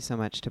 Thank you so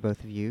much to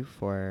both of you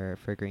for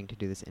agreeing to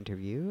do this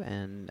interview.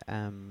 And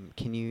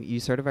can you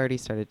sort of already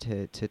started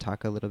to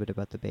talk a little bit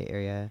about the Bay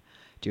Area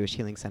Jewish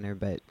Healing Center,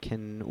 but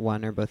can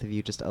one or both of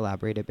you just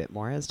elaborate a bit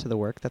more as to the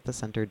work that the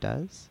center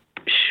does?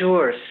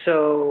 Sure.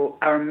 So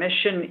our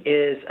mission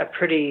is a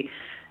pretty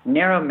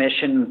narrow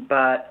mission,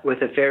 but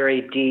with a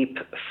very deep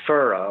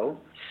furrow.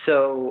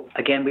 So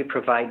again, we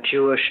provide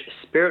Jewish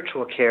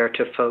spiritual care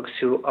to folks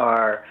who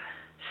are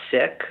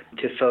sick,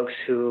 to folks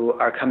who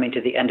are coming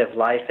to the end of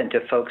life, and to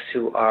folks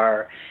who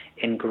are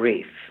in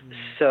grief.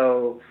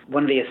 So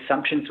one of the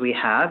assumptions we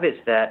have is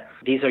that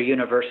these are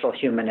universal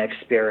human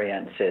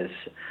experiences.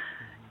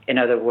 In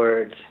other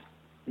words,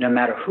 no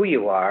matter who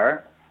you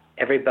are,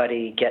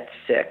 everybody gets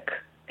sick,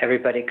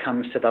 everybody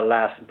comes to the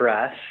last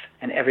breath,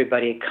 and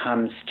everybody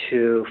comes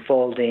to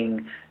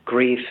folding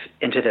grief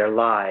into their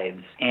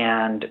lives.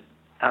 And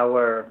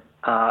our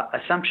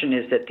assumption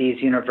is that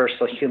these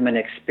universal human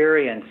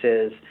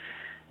experiences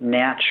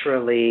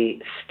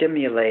naturally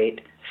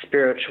stimulate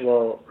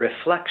spiritual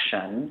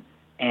reflection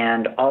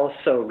and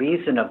also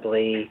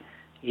reasonably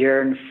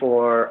yearn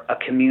for a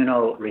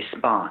communal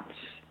response.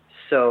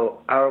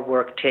 So our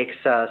work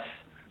takes us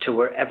to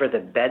wherever the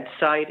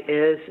bedside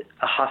is,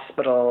 a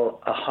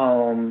hospital, a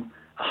home,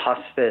 a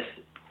hospice,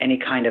 any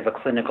kind of a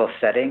clinical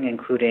setting,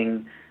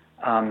 including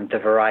the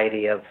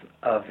variety of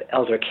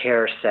elder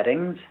care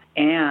settings.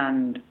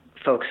 And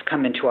folks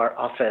come into our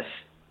office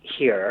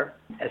here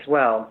as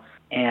well,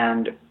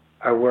 and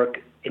our work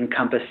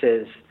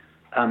encompasses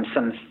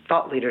some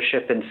thought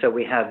leadership, and so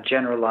we have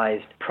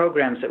generalized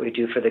programs that we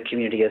do for the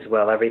community as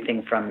well,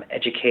 everything from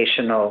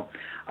educational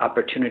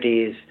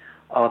opportunities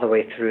all the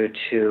way through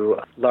to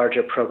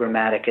larger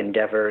programmatic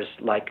endeavors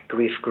like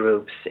grief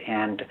groups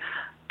and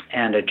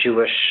a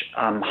Jewish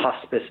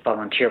hospice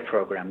volunteer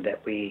program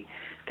that we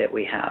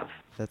have.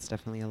 That's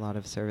definitely a lot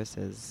of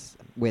services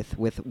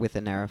with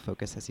a narrow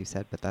focus, as you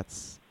said, but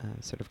that's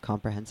sort of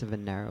comprehensive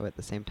and narrow at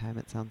the same time,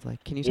 it sounds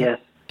like.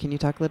 Can you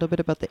talk a little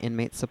bit about the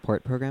inmate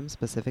support program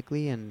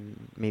specifically,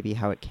 and maybe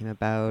how it came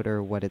about,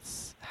 or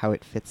how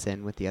it fits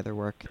in with the other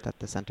work that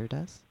the center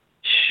does?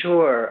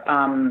 Sure.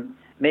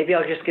 Maybe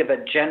I'll just give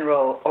a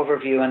general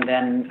overview, and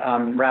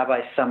then Rabbi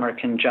Sommer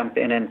can jump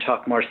in and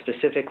talk more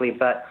specifically.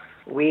 But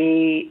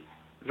we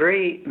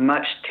very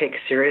much take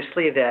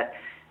seriously that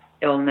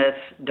illness,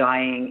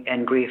 dying,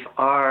 and grief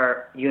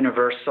are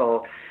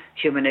universal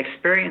human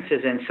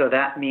experiences, and so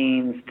that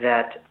means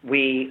that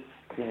we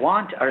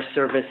want our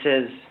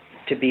services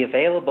to be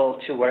available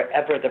to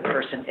wherever the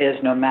person is,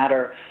 no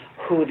matter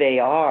who they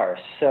are.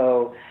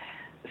 So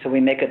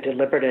we make a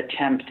deliberate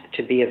attempt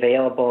to be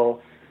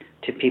available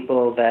to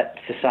people that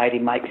society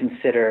might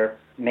consider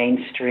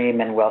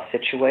mainstream and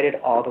well-situated,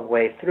 all the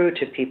way through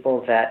to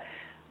people that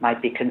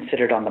might be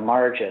considered on the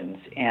margins.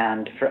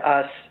 And for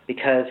us,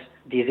 because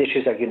these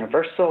issues are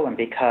universal and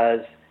because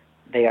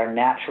they are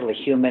naturally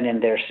human in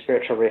their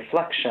spiritual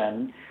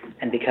reflection,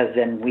 and because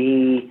then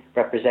we,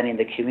 representing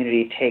the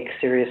community, take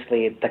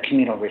seriously the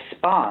communal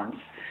response,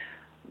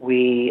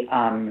 we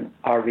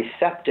are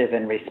receptive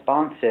and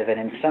responsive, and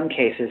in some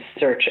cases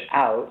search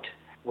out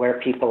where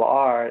people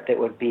are that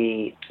would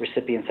be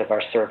recipients of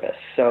our service.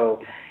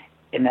 So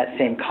in that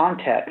same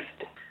context,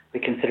 we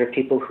consider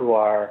people who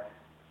are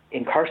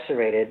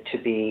incarcerated to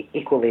be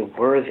equally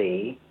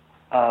worthy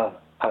of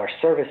our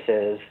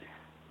services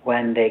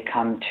when they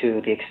come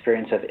to the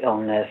experience of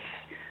illness,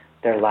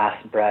 their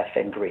last breath,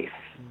 and grief.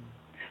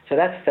 So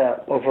that's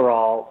the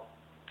overall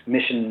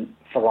mission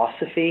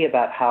philosophy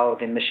about how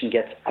the mission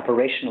gets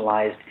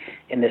operationalized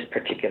in this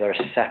particular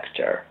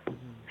sector.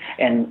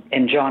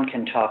 And John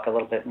can talk a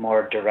little bit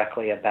more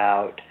directly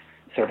about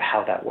sort of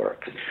how that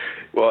works.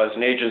 Well, as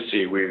an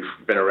agency, we've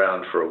been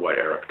around for, what,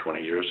 Eric,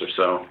 20 years or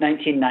so?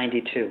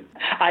 1992.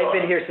 I've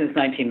been here since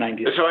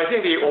 1992. So I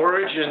think the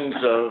origins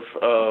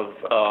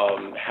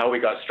of how we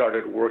got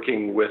started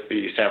working with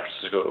the San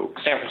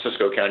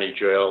Francisco County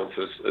jails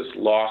is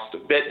lost a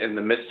bit in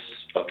the midst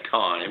of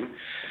time.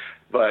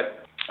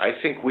 But I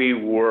think we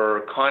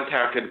were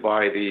contacted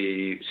by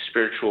the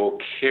spiritual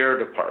care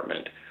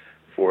department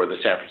for the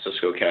San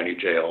Francisco County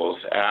jails,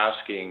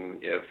 asking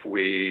if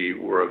we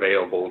were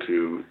available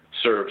to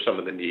serve some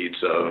of the needs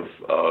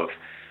of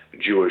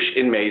Jewish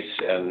inmates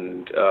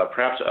and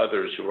perhaps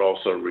others who were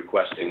also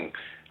requesting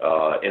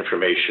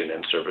information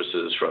and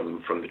services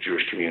from the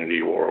Jewish community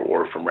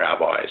or from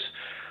rabbis.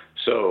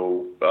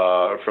 So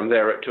from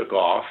there it took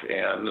off,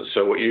 and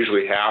so what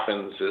usually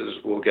happens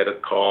is we'll get a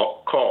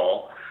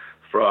call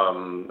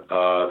from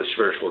the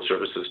Spiritual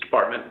Services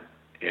Department,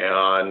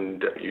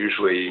 and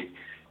usually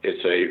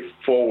it's a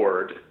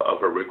forward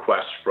of a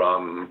request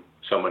from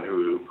someone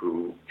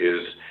who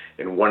is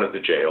in one of the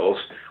jails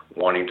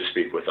wanting to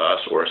speak with us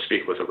or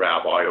speak with a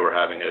rabbi or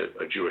having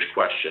a Jewish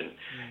question.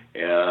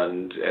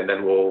 And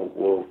then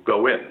we'll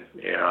go in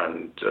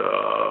and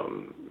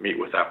meet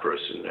with that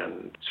person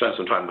and spend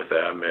some time with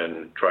them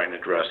and try and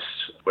address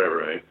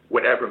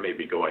whatever may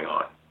be going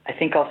on. I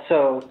think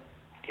also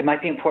it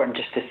might be important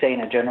just to say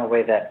in a general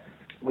way that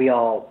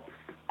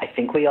I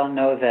think we all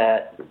know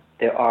that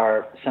there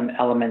are some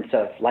elements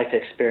of life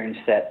experience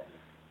that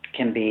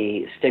can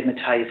be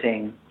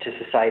stigmatizing to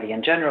society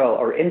in general,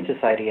 or in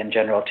society in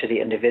general, to the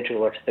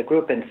individual or to the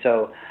group. And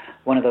so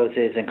one of those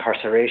is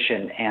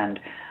incarceration. And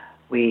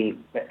we,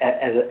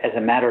 as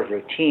a matter of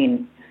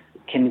routine,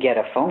 can get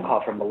a phone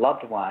call from a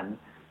loved one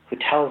who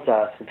tells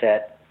us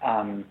that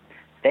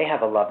they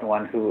have a loved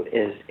one who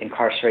is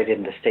incarcerated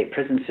in the state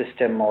prison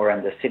system or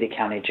in the city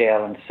county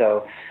jail, and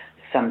so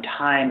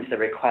sometimes the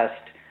request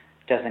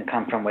doesn't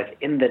come from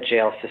within the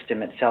jail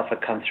system itself,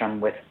 it comes from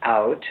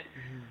without,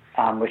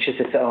 which is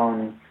its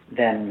own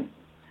then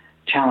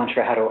challenge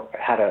for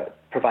how to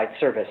provide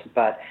service.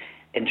 But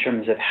in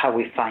terms of how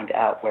we find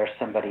out where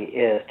somebody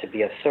is to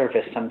be of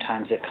service,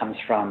 sometimes it comes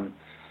from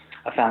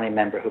a family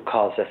member who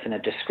calls us in a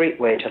discreet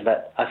way to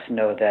let us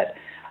know that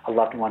a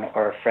loved one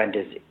or a friend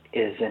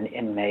is an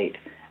inmate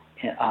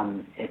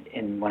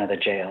in one of the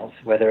jails,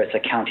 whether it's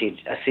a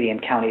city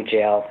and county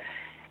jail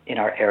in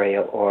our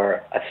area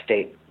or a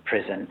state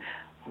prison.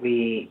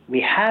 We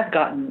have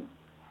gotten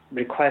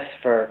requests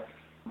for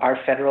our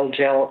federal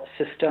jail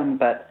system,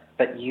 but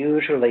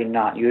usually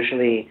not.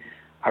 Usually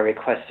our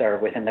requests are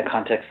within the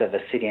context of a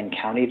city and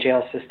county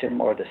jail system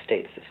or the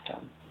state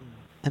system.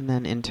 And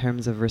then in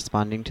terms of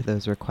responding to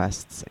those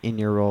requests in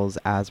your roles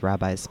as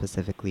rabbis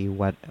specifically,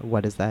 what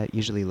does that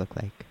usually look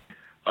like?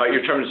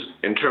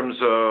 In terms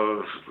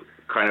of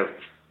kind of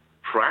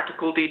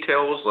practical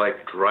details,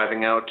 like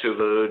driving out to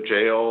the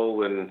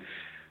jail and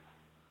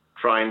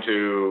trying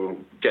to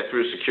get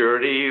through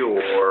security,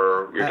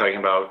 or you're talking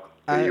about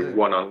the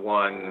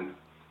one-on-one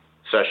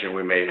session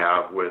we may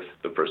have with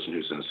the person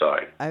who's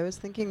inside? I was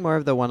thinking more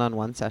of the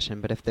one-on-one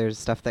session, but if there's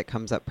stuff that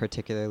comes up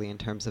particularly in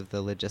terms of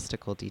the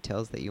logistical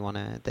details that you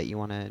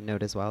wanna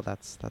note as well,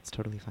 that's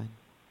totally fine.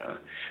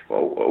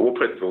 Well, we'll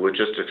put the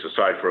logistics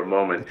aside for a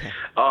moment.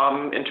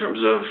 Okay. In terms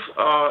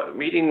of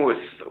meeting with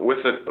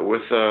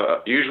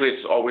usually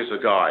it's always a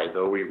guy,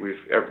 though we've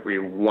every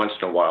once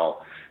in a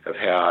while have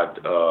had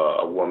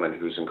a woman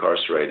who's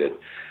incarcerated.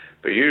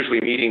 But usually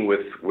meeting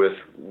with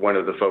one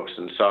of the folks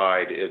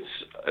inside,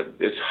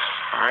 it's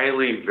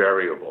highly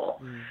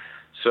variable.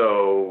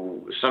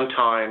 So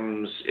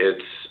sometimes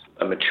it's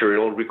a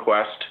material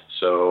request,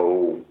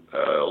 so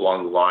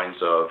along the lines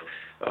of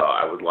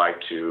I would like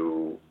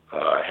to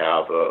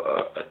have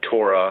a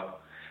Torah,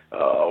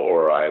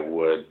 or I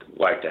would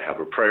like to have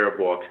a prayer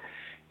book,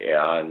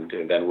 and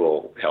then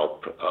we'll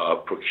help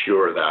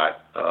procure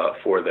that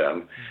for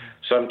them.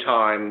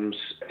 Sometimes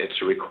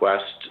it's a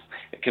request.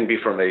 It can be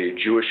from a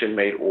Jewish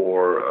inmate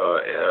or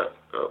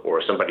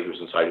somebody who's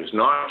inside who's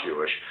not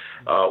Jewish,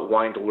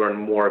 wanting to learn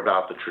more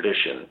about the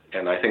tradition.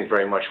 And I think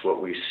very much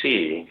what we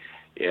see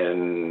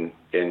in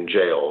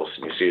jails,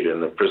 and you see it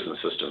in the prison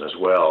system as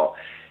well,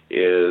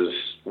 is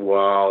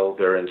while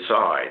they're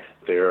inside,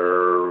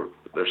 they're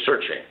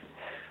searching.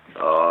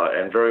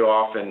 And very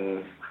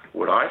often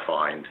what I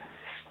find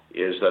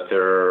is that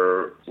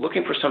they're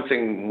looking for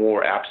something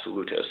more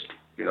absolutist.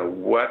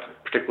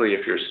 Particularly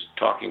if you're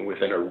talking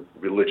within a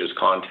religious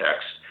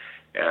context,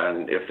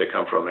 and if they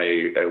come from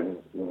a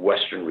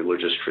Western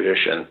religious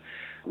tradition,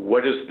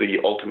 what is the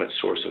ultimate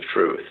source of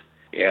truth?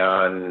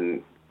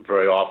 And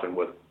very often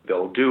what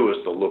they'll do is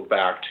they'll look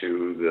back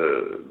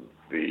to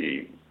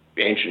the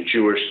ancient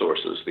Jewish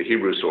sources, the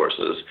Hebrew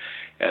sources,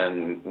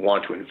 and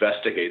want to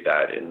investigate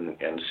that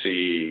and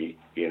see,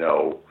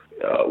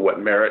 what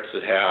merits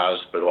it has,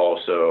 but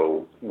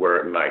also where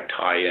it might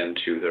tie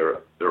into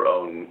their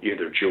own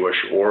either Jewish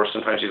or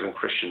sometimes even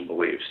Christian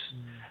beliefs.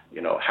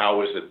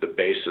 How is it the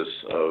basis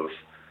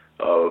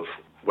of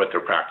what their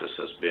practice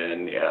has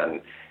been,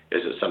 and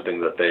is it something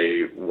that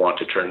they want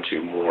to turn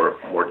to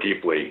more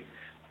deeply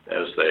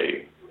as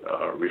they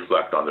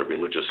reflect on their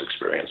religious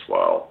experience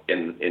while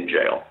in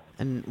jail?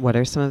 And what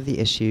are some of the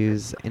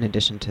issues, in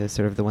addition to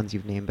sort of the ones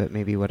you've named, but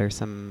maybe what are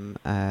some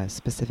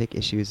specific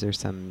issues or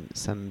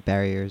some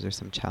barriers or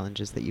some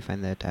challenges that you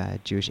find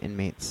that Jewish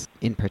inmates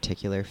in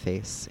particular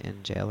face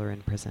in jail or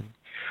in prison?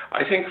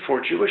 I think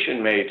for Jewish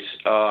inmates,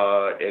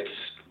 it's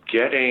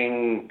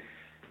getting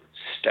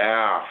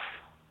staff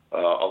a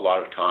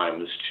lot of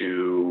times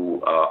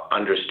to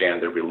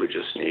understand their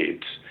religious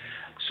needs.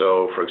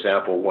 So, for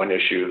example, one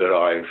issue that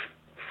I've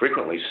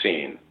frequently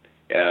seen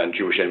and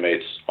Jewish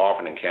inmates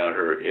often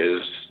encounter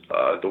is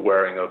the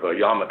wearing of a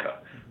yarmulke,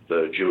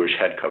 the Jewish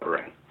head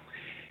covering.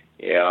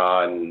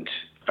 And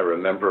I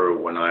remember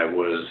when I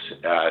was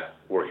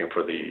working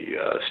for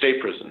the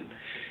state prison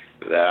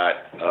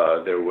that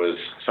there was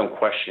some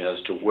question as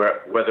to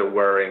whether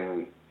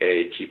wearing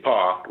a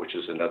kippah, which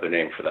is another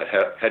name for that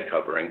head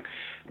covering,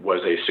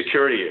 was a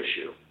security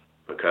issue,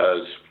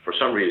 because for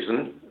some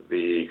reason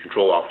the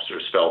control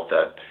officers felt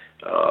that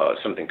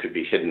something could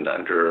be hidden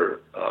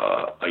under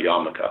a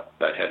yarmulke,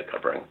 that head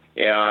covering.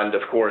 And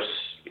of course,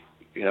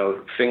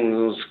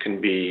 things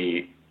can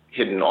be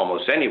hidden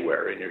almost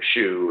anywhere, in your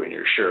shoe, in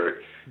your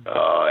shirt,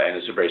 and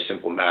it's a very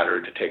simple matter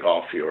to take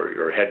off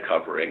your head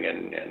covering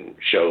and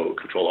show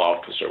a control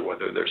officer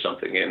whether there's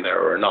something in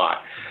there or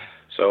not.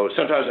 So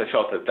sometimes I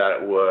felt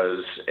that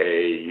was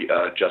a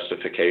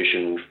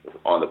justification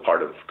on the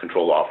part of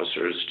control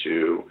officers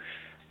to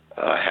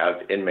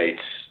have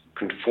inmates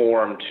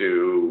conform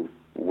to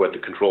what the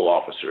control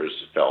officers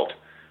felt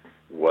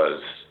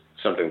was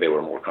something they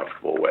were more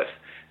comfortable with,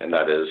 and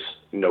that is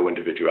no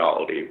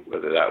individuality,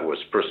 whether that was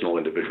personal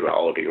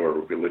individuality or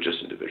religious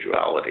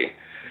individuality.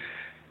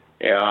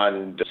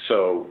 And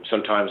so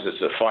sometimes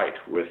it's a fight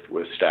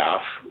with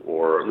staff,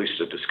 or at least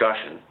a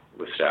discussion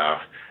with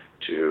staff,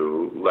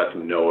 to let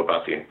them know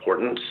about the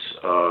importance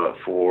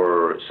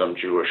for some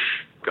Jewish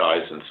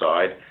guys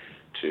inside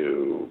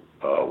to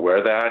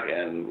wear that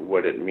and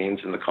what it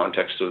means in the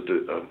context of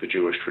the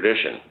Jewish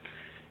tradition.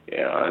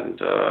 And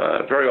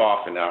very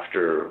often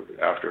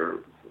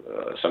after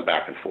some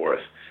back and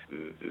forth,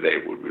 they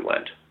would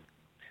relent.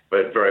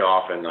 But very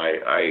often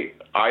I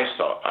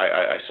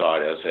saw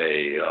it as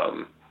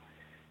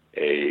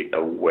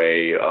a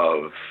way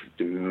of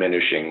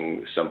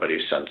diminishing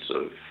somebody's sense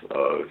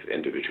of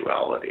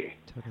individuality.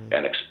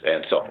 Totally.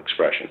 and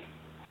self-expression.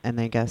 And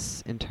I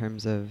guess in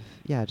terms of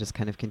just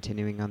kind of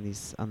continuing on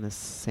this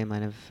same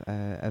line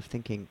of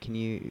thinking, can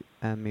you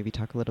maybe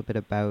talk a little bit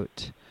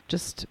about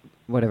just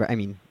whatever? I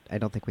mean, I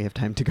don't think we have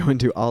time to go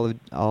into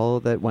all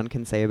that one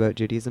can say about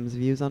Judaism's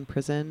views on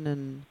prison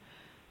and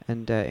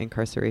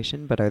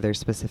incarceration, but are there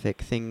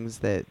specific things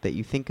that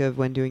you think of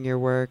when doing your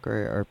work,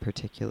 or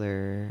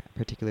particular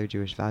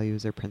Jewish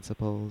values or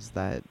principles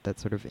that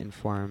sort of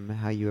inform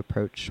how you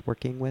approach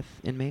working with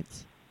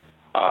inmates?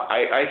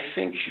 I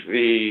think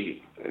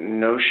the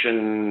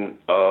notion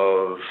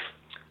of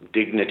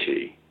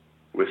dignity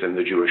within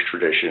the Jewish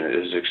tradition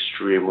is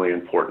extremely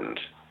important.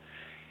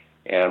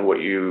 And what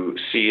you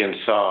see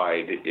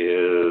inside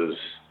is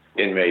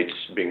inmates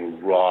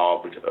being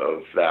robbed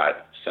of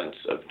that sense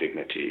of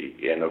dignity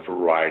in a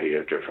variety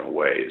of different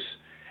ways.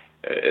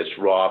 It's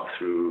robbed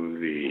through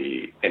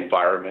the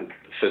environment,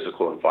 the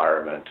physical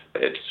environment.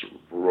 It's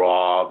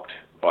robbed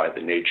by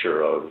the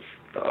nature of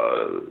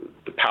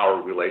the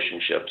power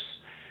relationships.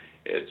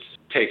 It's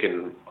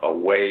taken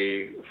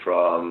away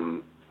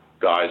from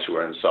guys who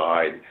are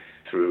inside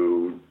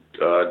through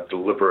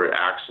deliberate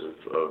acts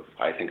of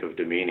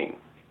demeaning.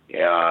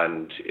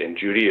 And in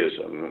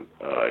Judaism,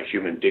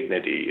 human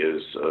dignity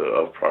is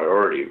of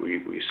priority.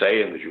 We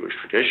say in the Jewish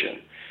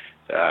tradition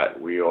that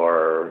we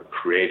are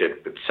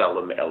created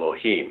b'tselem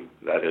Elohim,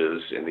 that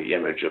is, in the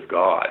image of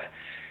God.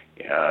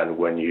 And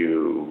when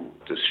you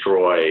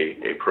destroy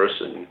a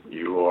person,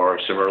 you are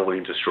similarly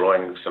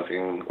destroying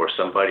something or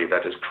somebody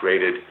that is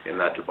created in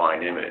that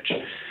divine image.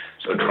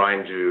 So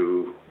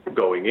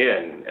going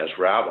in as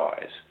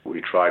rabbis,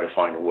 we try to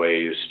find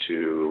ways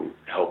to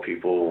help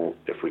people,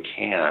 if we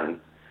can,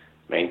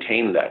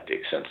 maintain that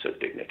sense of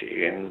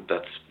dignity. And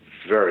that's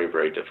very,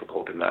 very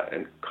difficult in that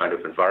kind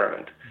of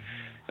environment.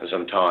 And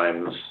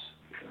sometimes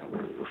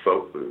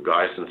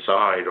guys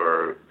inside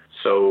are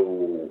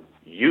so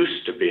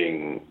used to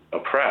being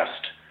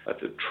oppressed that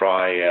to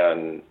try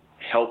and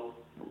help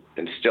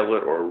instill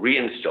it or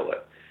reinstill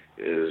it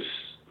is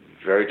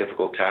a very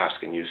difficult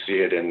task, and you see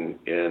it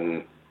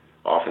in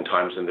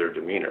oftentimes in their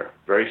demeanor.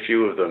 Very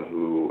few of them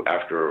who,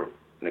 after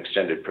an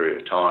extended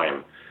period of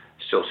time,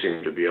 still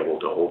seem to be able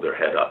to hold their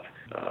head up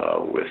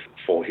with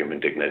full human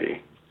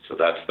dignity. So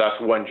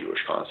that's one Jewish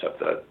concept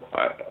that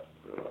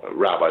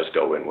rabbis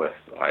go in with.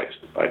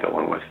 I go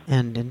in with.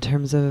 And in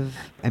terms of,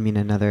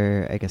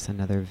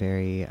 another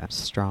very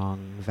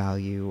strong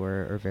value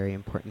or very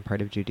important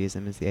part of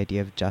Judaism is the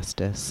idea of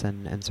justice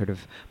and sort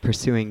of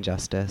pursuing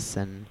justice.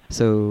 And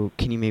so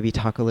can you maybe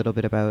talk a little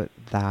bit about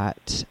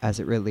that as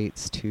it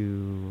relates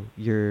to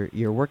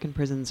your work in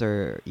prisons,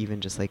 or even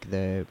just like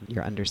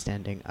your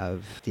understanding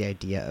of the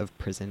idea of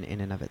prison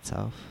in and of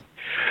itself?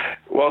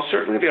 Well,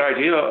 certainly the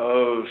idea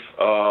of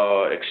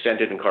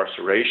extended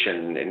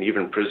incarceration, and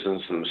even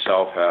prisons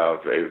themselves,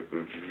 have a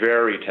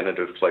very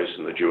tentative place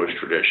in the Jewish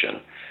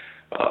tradition.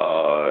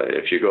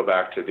 If you go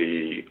back to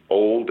the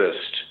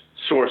oldest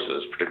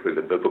sources, particularly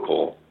the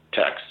biblical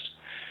texts,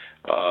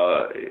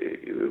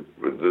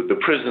 the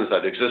prisons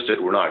that existed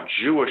were not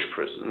Jewish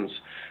prisons,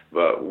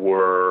 but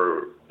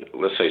were,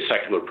 let's say,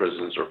 secular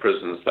prisons, or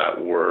prisons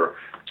that were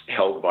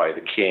held by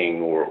the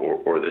king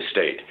or the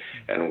state,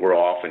 and were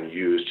often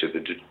used to the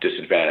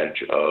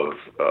disadvantage of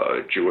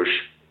Jewish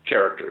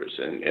characters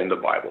in the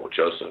Bible,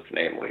 Joseph,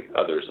 namely,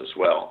 others as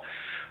well.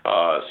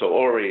 So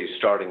already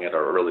starting at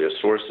our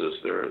earliest sources,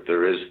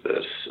 there is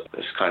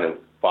this kind of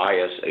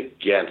bias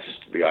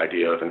against the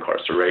idea of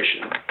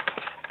incarceration.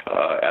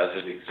 As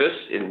it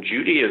exists in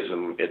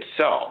Judaism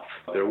itself,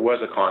 there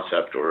was a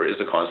concept, or is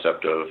a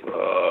concept, of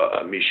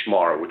a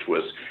mishmar, which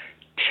was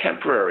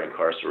temporary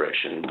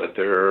incarceration, but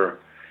there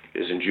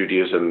is in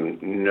Judaism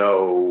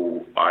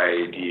no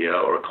idea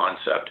or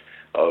concept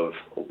of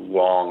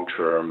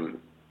long-term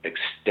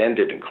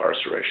extended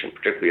incarceration,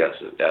 particularly as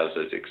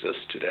it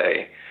exists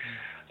today.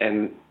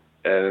 And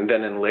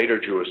then in later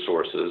Jewish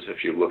sources,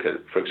 if you look at,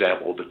 for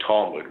example, the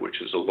Talmud,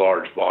 which is a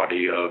large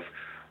body of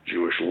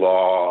Jewish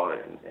law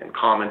and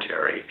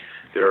commentary,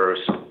 there are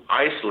some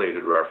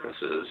isolated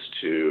references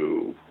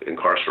to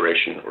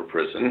incarceration or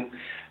prison.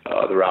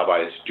 The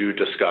rabbis do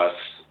discuss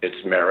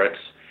its merits,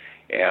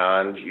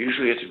 and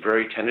usually it's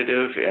very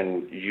tentative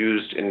and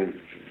used in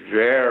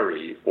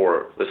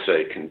let's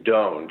say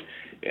condoned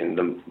in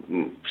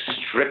the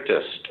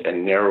strictest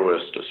and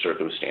narrowest of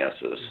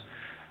circumstances.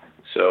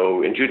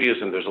 So in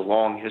Judaism, there's a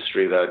long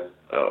history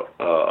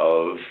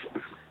of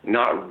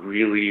not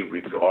really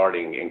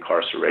regarding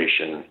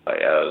incarceration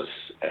as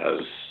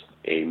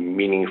a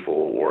meaningful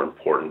or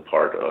important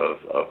part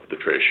of the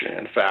tradition.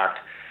 In fact,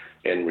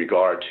 in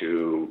regard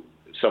to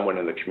someone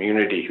in the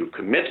community who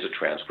commits a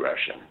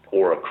transgression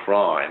or a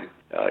crime,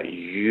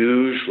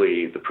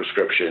 usually the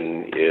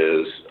prescription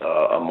is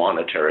a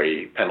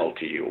monetary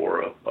penalty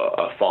or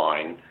a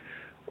fine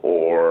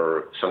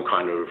or some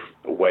kind of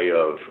way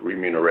of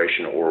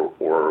remuneration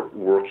or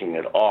working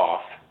it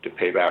off to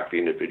pay back the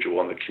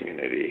individual and the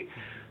community.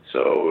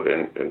 So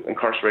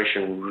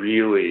incarceration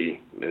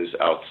really is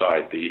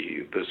outside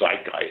the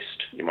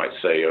zeitgeist, you might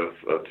say, of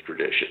the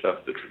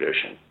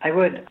tradition. I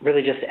would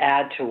really just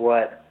add to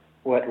what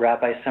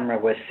Rabbi Sommer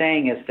was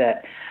saying is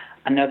that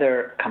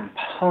another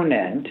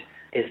component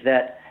is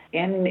that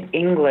in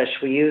English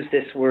we use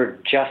this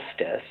word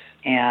justice,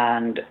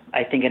 and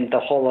I think in the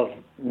whole of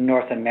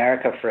North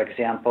America, for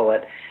example,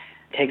 it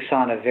takes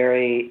on a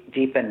very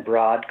deep and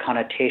broad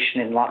connotation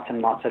in lots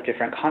and lots of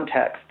different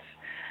contexts.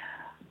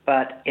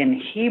 But in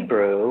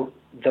Hebrew,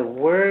 the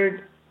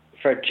word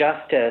for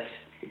justice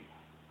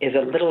is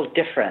a little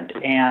different,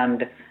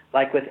 and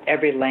like with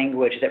every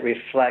language that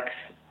reflects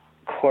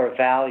core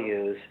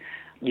values,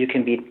 you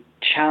can be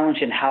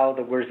challenged in how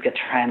the words get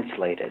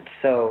translated.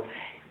 So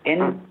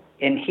in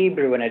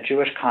Hebrew, in a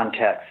Jewish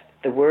context,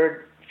 the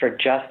word for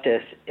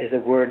justice is a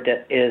word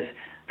that is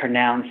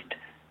pronounced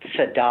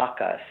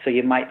tzedakah. So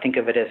you might think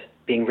of it as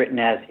being written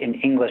as in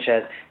English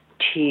as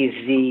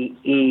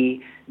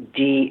Tzedakah,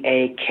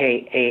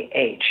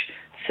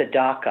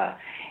 tzedakah.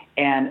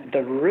 And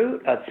the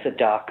root of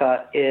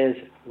tzedakah is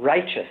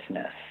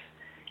righteousness.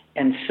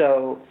 And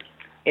so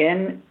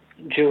in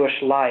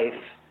Jewish life,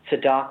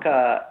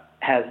 tzedakah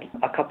has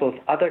a couple of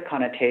other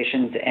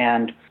connotations,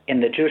 and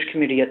in the Jewish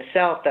community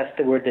itself, that's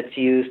the word that's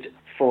used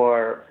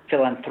for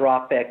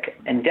philanthropic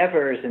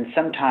endeavors and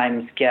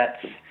sometimes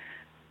gets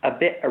a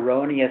bit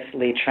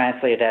erroneously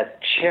translated as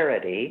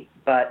charity.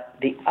 But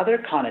the other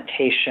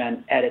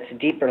connotation at its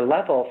deeper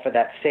level for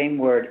that same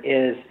word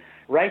is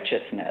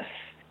righteousness.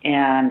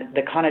 And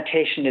the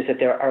connotation is that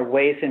there are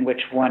ways in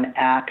which one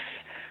acts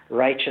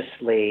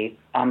righteously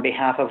on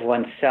behalf of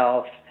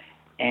oneself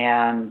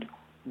and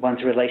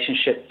one's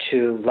relationship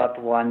to loved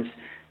ones,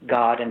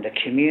 God, and the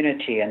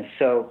community. And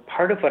so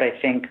part of what I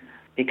think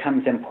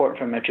becomes important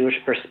from a Jewish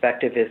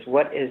perspective is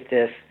what is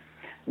this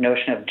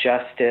notion of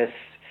justice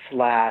 /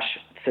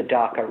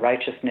 tzedakah,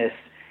 righteousness,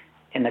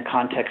 in the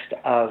context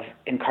of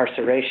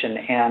incarceration.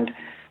 And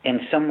in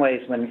some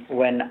ways,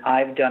 when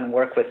I've done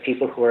work with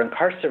people who are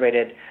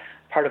incarcerated,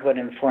 part of what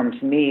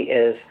informs me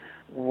is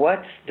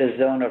what's the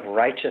zone of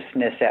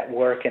righteousness at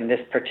work in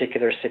this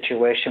particular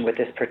situation with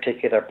this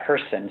particular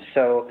person.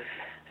 So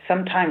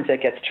sometimes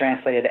it gets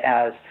translated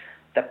as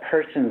the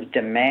person's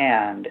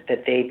demand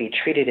that they be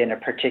treated in a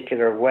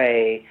particular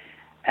way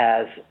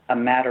as a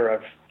matter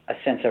of a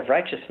sense of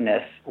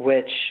righteousness,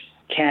 which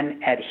can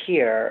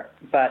adhere,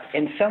 but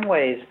in some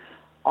ways,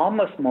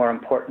 almost more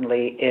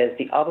importantly, is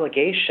the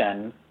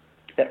obligation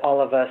that all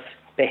of us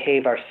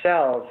behave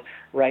ourselves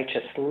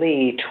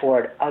righteously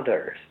toward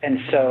others. And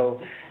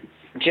so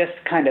just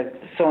kind of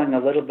sewing a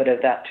little bit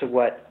of that to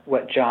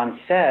what John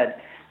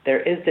said, there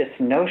is this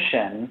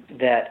notion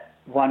that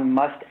one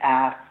must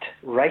act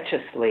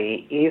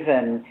righteously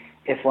even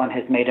if one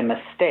has made a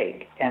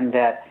mistake, and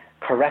that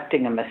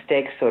correcting a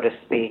mistake, so to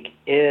speak,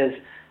 is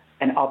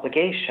an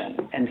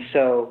obligation. And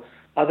so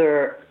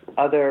other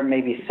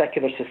maybe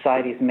secular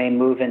societies may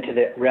move into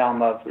the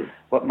realm of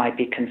what might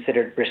be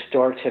considered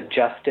restorative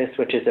justice,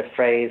 which is a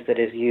phrase that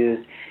is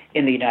used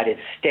in the United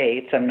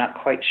States. I'm not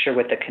quite sure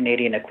what the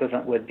Canadian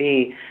equivalent would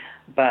be,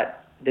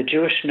 but the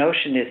Jewish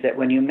notion is that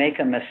when you make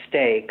a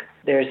mistake,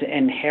 there's an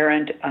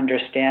inherent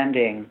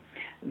understanding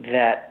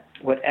that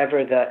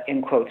whatever the,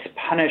 in quotes,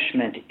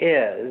 punishment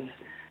is,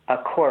 a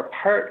core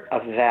part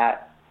of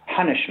that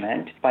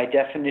punishment, by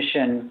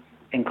definition,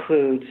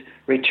 includes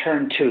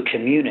return to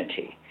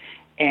community.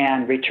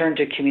 And return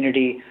to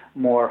community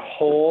more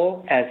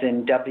whole, as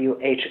in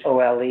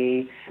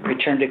WHOLE,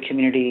 return to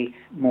community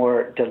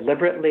more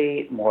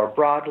deliberately, more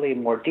broadly,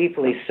 more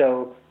deeply.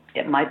 So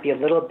it might be a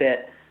little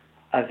bit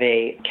of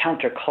a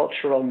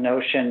countercultural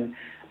notion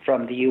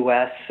from the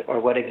U.S. or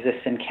what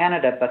exists in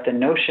Canada, but the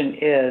notion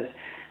is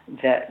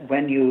that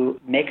when you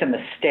make a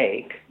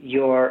mistake,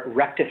 your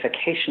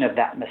rectification of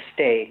that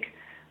mistake,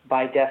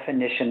 by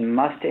definition,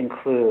 must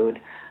include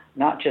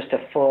not just a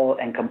full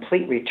and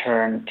complete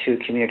return to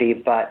community,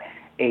 but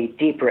a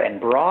deeper and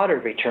broader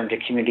return to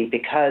community,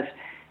 because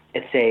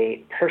it's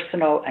a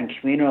personal and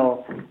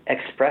communal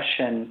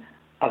expression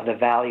of the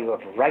value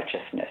of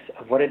righteousness,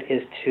 of what it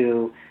is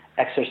to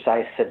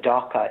exercise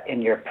tzedakah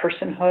in your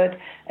personhood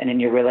and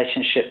in your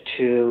relationship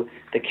to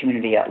the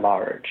community at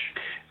large.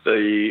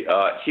 The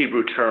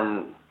Hebrew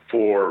term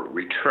for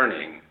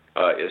returning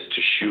is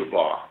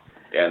teshuvah.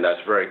 And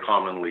that's very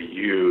commonly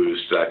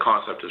used. That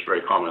concept is very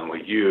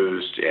commonly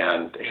used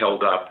and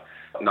held up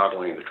not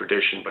only in the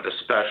tradition, but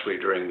especially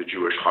during the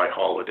Jewish high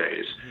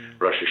holidays,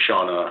 Rosh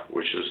Hashanah,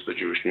 which is the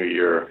Jewish New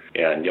Year,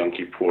 and Yom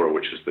Kippur,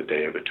 which is the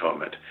Day of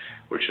Atonement,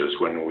 which is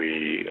when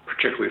we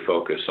particularly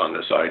focus on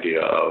this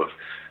idea of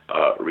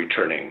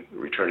returning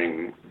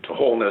to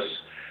wholeness,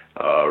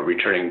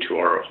 returning to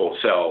our whole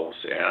selves,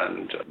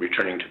 and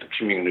returning to the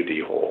community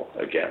whole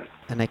again.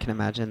 And I can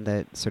imagine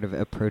that sort of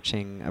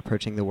approaching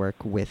the work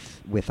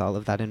with all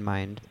of that in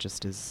mind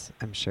just is,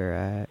 I'm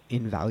sure,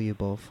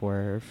 invaluable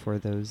for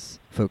those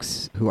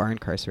folks who are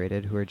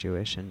incarcerated, who are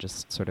Jewish, and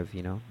just sort of,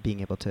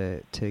 being able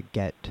to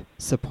get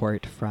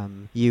support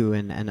from you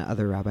and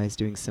other rabbis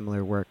doing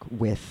similar work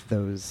with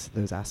those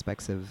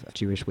aspects of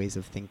Jewish ways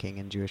of thinking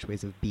and Jewish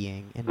ways of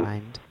being in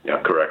mind.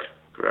 Yeah, correct.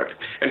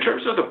 In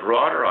terms of the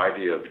broader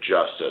idea of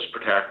justice,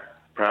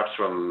 perhaps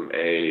from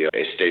a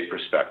state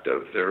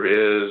perspective, there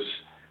is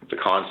the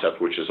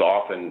concept, which is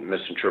often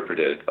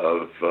misinterpreted,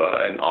 of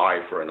an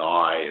eye for an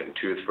eye and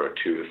tooth for a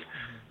tooth.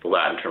 The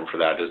Latin term for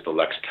that is the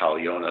lex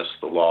talionis,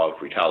 the law of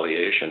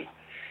retaliation.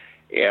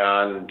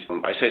 And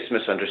I say it's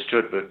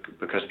misunderstood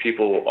because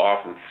people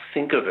often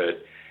think of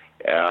it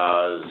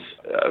as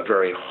a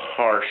very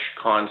harsh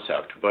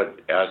concept,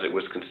 but as it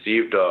was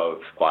conceived of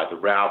by the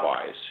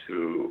rabbis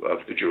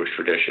of the Jewish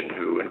tradition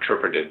who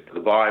interpreted the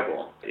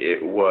Bible,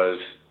 it was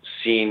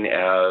seen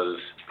as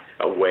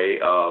a way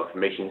of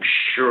making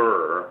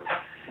sure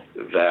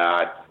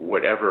that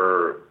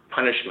whatever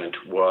punishment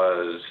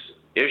was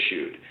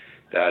issued,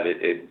 that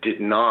it did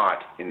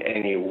not in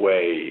any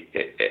way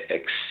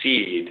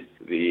exceed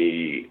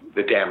the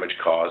damage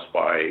caused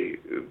by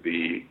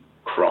the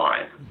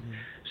crime.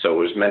 So it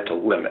was meant to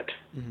limit.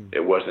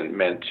 It wasn't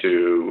meant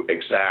to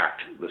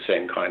exact the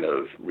same kind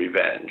of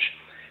revenge.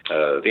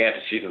 The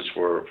antecedents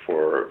for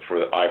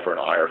eye for an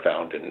eye are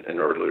found in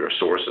earlier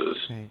sources,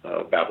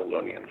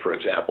 Babylonian, for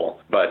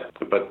example. But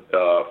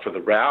for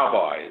the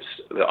rabbis,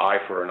 the eye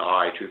for an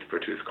eye, tooth for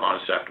tooth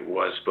concept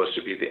was supposed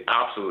to be the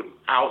absolute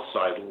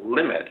outside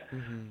limit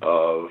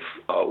of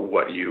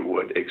what you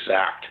would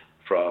exact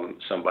from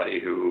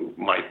somebody who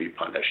might be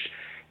punished.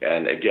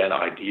 And again,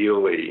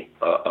 ideally,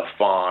 a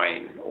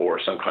fine or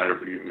some kind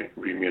of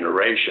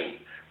remuneration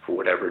for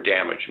whatever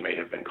damage may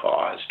have been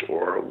caused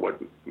or what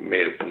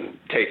may have been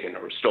taken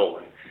or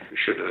stolen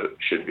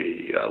should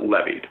be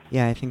levied.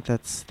 Yeah, I think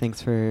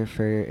thanks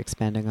for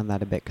expanding on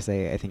that a bit, because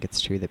I think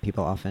it's true that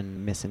people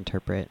often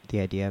misinterpret the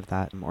idea of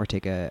that or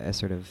take a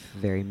sort of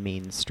very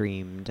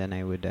mainstreamed, and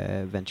I would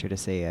venture to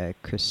say a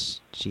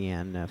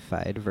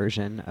Christianified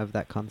version of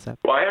that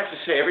concept. Well, I have to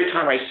say, every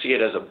time I see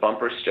it as a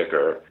bumper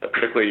sticker,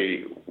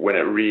 particularly when it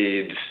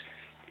reads,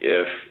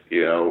 if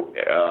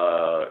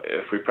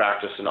we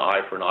practice an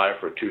eye for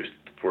a tooth,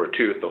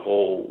 the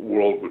whole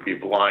world would be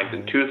blind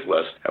and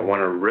toothless. I want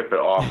to rip it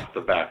off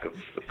the back of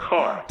the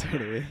car.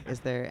 Totally.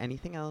 Is there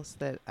anything else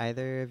that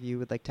either of you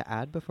would like to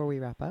add before we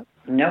wrap up?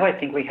 No, I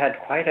think we had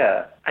I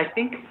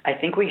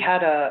think we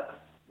had a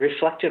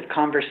reflective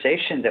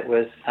conversation that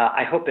was,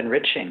 I hope,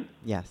 enriching.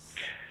 Yes.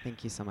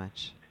 Thank you so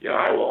much. Yeah,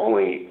 I will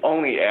only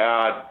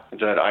add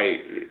that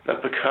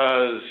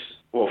because,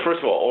 well, first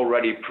of all,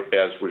 already,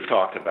 as we've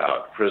talked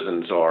about,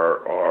 prisons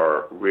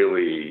are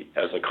really,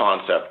 as a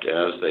concept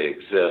and as they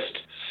exist,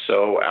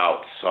 so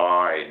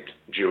outside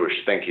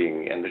Jewish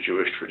thinking and the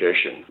Jewish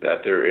tradition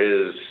that there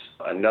is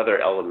another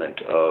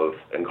element of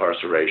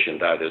incarceration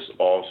that is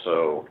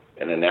also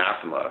an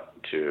anathema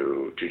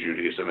to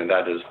Judaism, and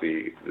that is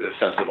the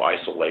sense of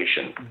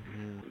isolation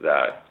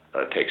that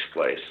takes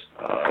place.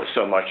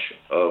 So much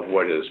of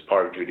what is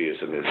part of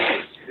Judaism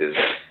is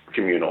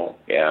communal,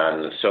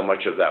 and so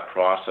much of that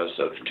process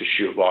of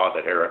teshuvah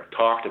that Eric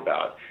talked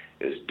about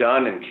is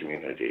done in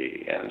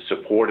community and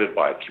supported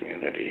by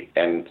community,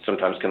 and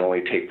sometimes can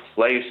only take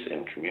place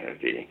in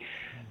community,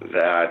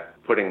 that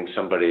putting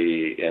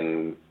somebody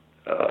in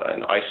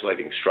an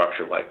isolating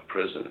structure like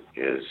prison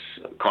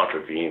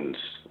contravenes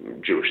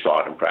Jewish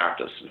thought and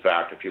practice. In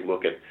fact, if you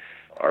look at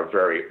our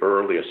very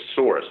earliest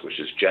source, which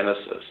is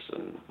Genesis,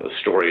 and the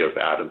story of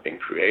Adam being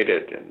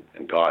created,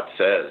 and God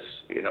says,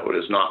 it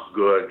is not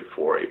good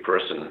for a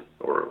person,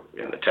 or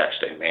in the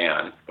text, a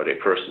man, but a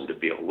person to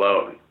be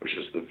alone, which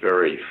is the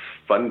very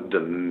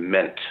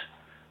fundament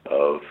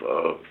of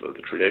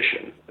the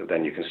tradition. And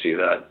then you can see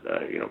that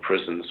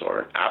prisons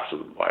are an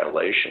absolute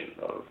violation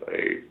of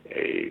a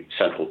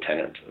central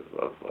tenet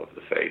of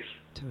the faith.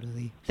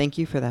 Totally. Thank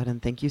you for that,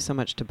 and thank you so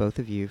much to both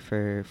of you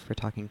for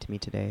talking to me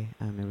today.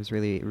 It was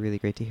really, really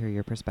great to hear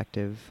your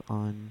perspective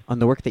on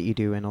the work that you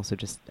do, and also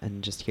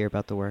just hear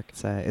about the work.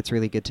 It's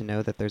really good to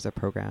know that there's a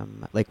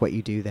program like what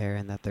you do there,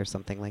 and that there's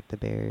something like the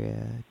Bay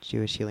Area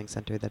Jewish Healing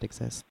Center that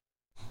exists.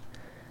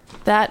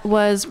 That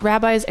was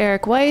Rabbis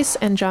Eric Weiss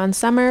and John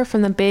Sommer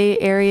from the Bay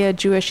Area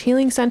Jewish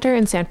Healing Center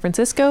in San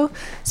Francisco,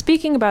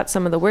 speaking about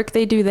some of the work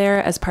they do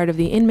there as part of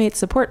the Inmate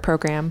Support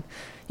Program.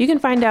 You can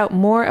find out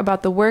more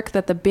about the work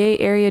that the Bay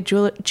Area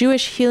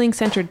Jewish Healing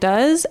Center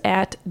does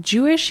at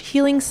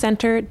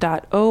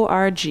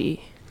jewishhealingcenter.org.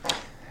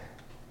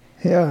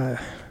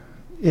 Yeah,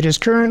 it is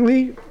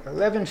currently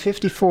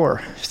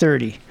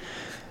 11:54:30.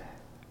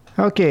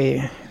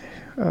 Okay,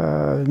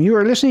 You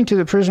are listening to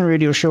the Prison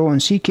Radio Show on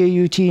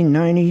CKUT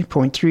 90.3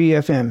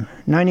 FM,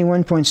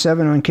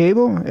 91.7 on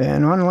cable,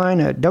 and online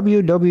at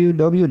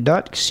www.ckut.ca.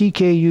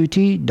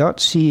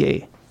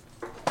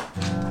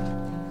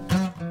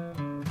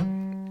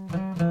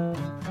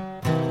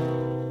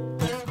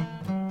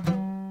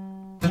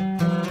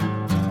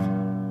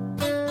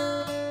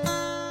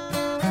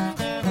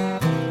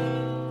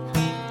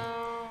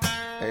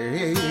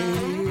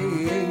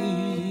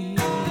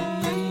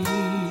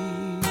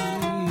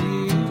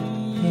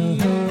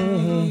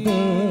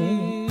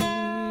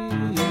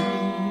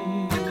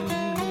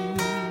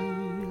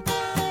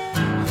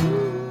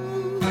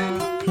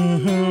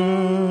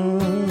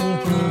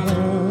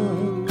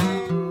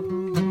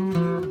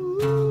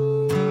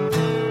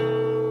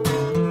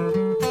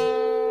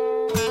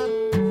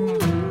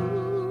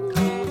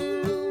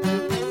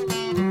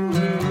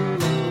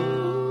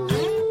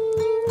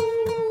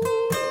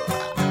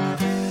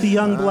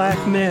 Young black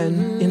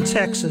men in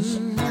Texas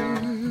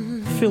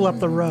fill up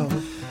the row,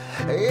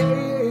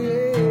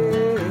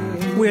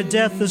 where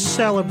death is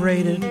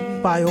celebrated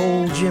by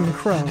old Jim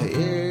Crow.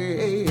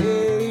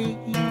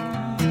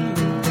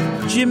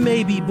 Jim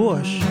may be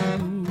Bush,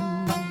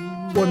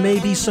 or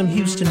maybe some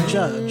Houston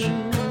judge,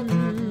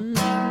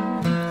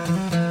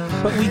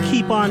 but we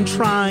keep on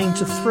trying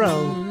to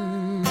throw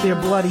their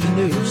bloody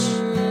noose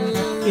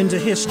into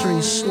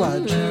history's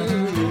sludge.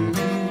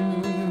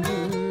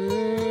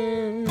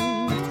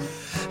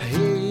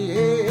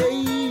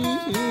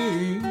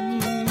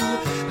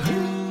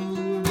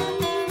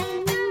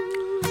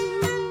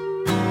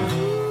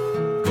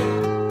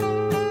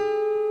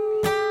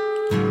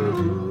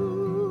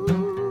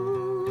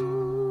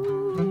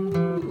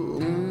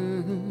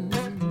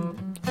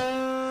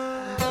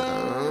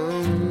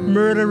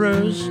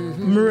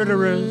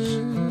 Murderers,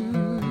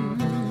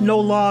 no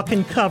law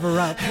can cover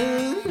up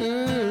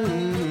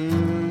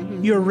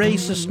your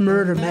racist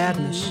murder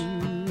madness.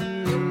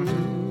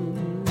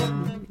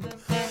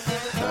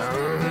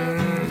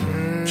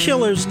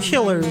 Killers,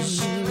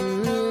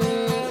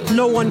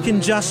 no one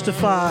can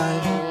justify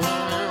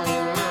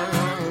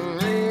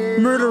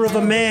murder of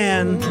a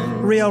man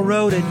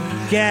railroaded,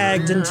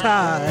 gagged, and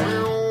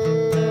tied.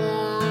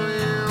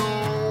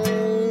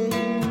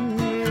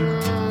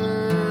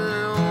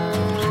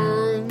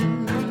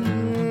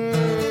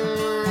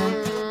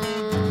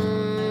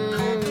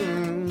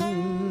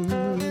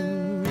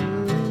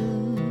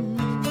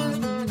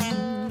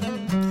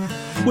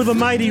 With a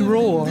mighty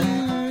roar,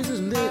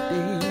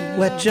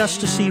 let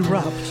justice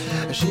erupt.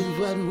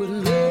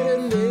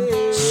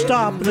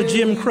 Stop the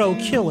Jim Crow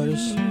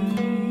killers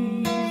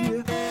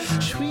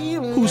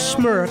who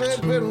smirked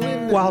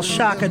while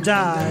Shaka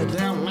died.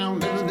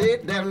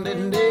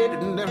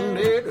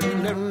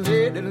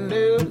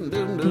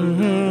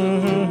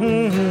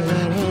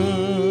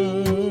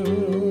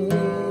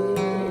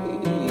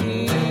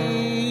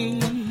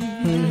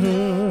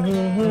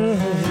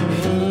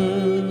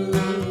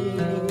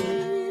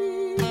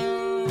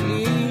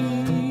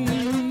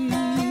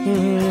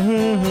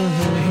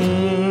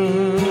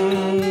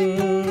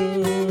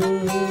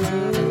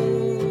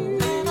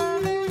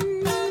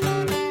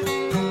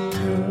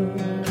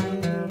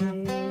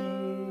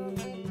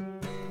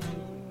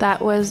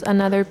 That was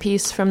another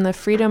piece from the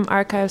Freedom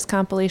Archives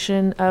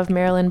compilation of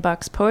Marilyn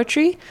Buck's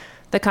poetry.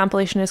 The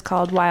compilation is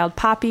called Wild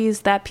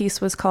Poppies. That piece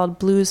was called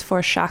Blues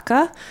for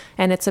Shaka,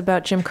 and it's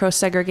about Jim Crow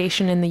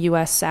segregation in the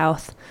U.S.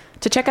 South.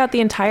 To check out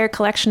the entire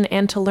collection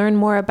and to learn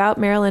more about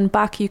Marilyn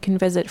Buck, you can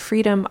visit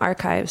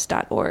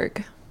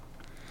freedomarchives.org.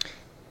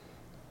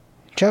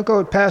 Check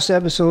out past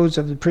episodes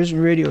of the Prison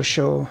Radio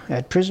Show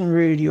at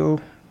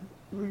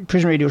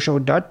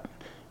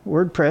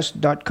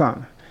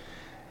prisonradioshow.wordpress.com.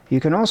 You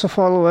can also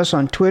follow us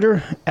on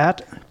Twitter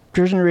at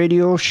Prison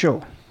Radio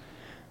Show.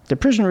 The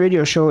Prison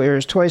Radio Show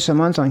airs twice a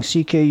month on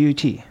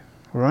CKUT.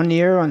 We're on the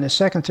air on the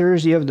second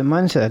Thursday of the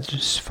month at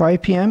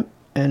 5 p.m.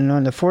 and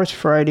on the fourth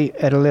Friday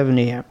at 11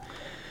 a.m.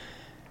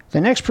 The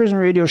next Prison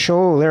Radio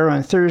Show will air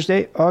on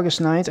Thursday,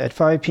 August 9th at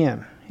 5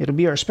 p.m. It'll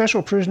be our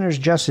special Prisoners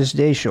Justice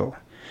Day show.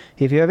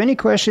 If you have any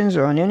questions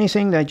on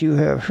anything that you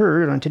have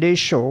heard on today's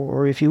show,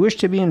 or if you wish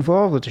to be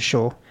involved with the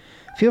show,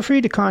 feel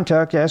free to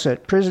contact us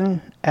at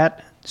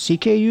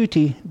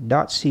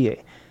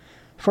prison@ckut.ca.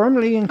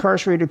 Formerly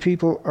incarcerated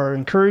people are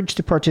encouraged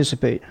to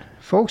participate.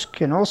 Folks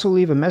can also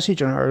leave a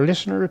message on our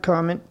listener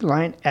comment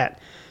line at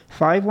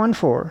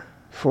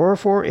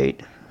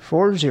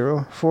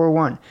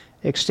 514-448-4041,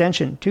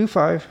 extension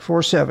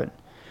 2547.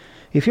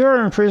 If you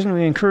are in prison,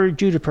 we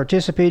encourage you to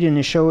participate in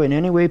the show in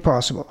any way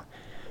possible.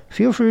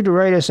 Feel free to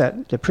write us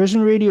at The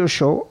Prison Radio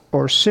Show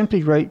or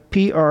simply write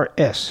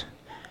PRS,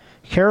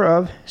 care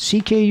of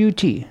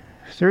CKUT,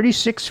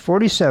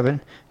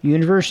 3647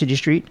 University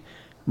Street,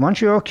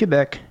 Montreal,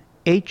 Quebec,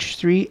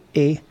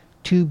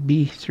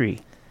 H3A2B3.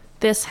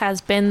 This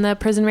has been the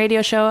Prison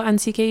Radio Show on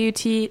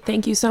CKUT.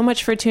 Thank you so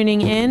much for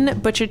tuning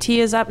in. Butcher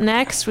T is up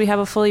next. We have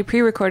a fully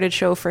pre-recorded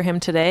show for him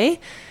today,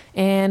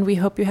 and we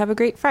hope you have a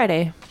great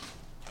Friday.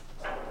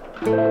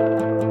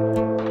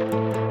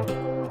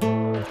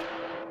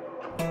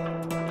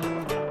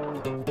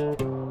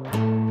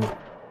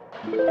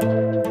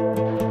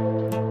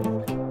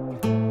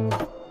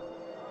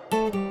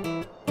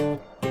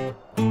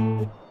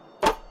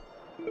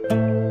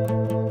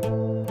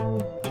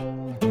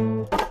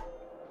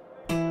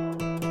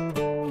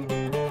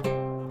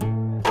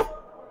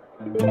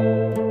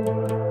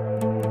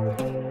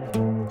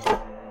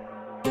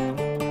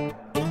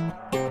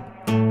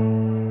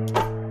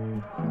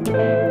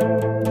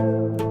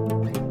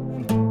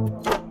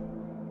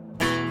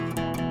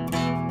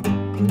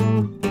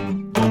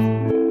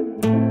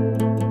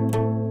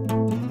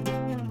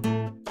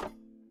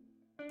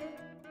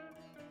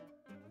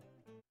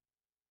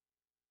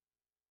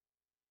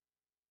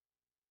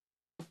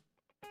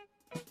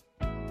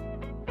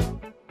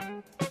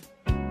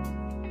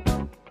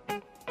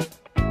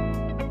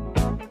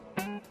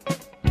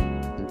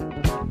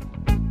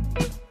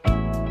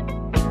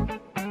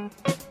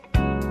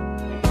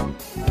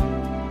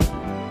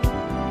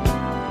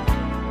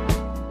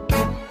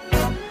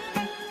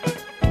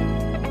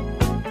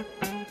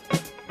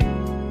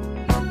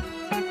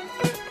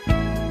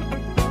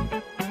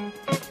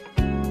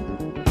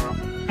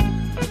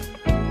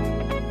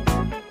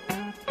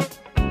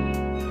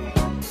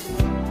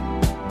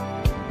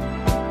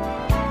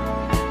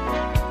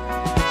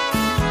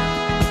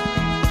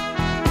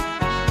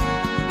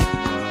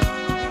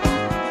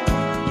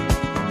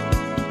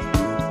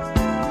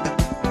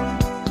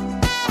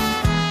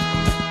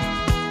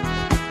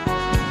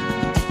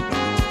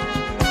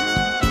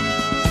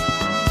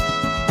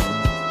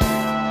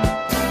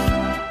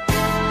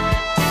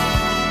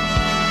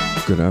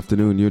 Good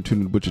afternoon. You're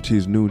tuned to Butcher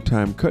T's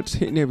Noontime Cuts,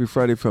 hitting every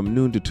Friday from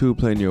noon to 2,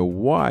 playing you a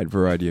wide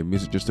variety of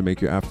music just to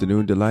make your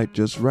afternoon delight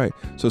just right.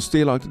 So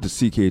stay locked to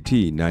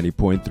CKT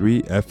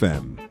 90.3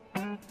 FM.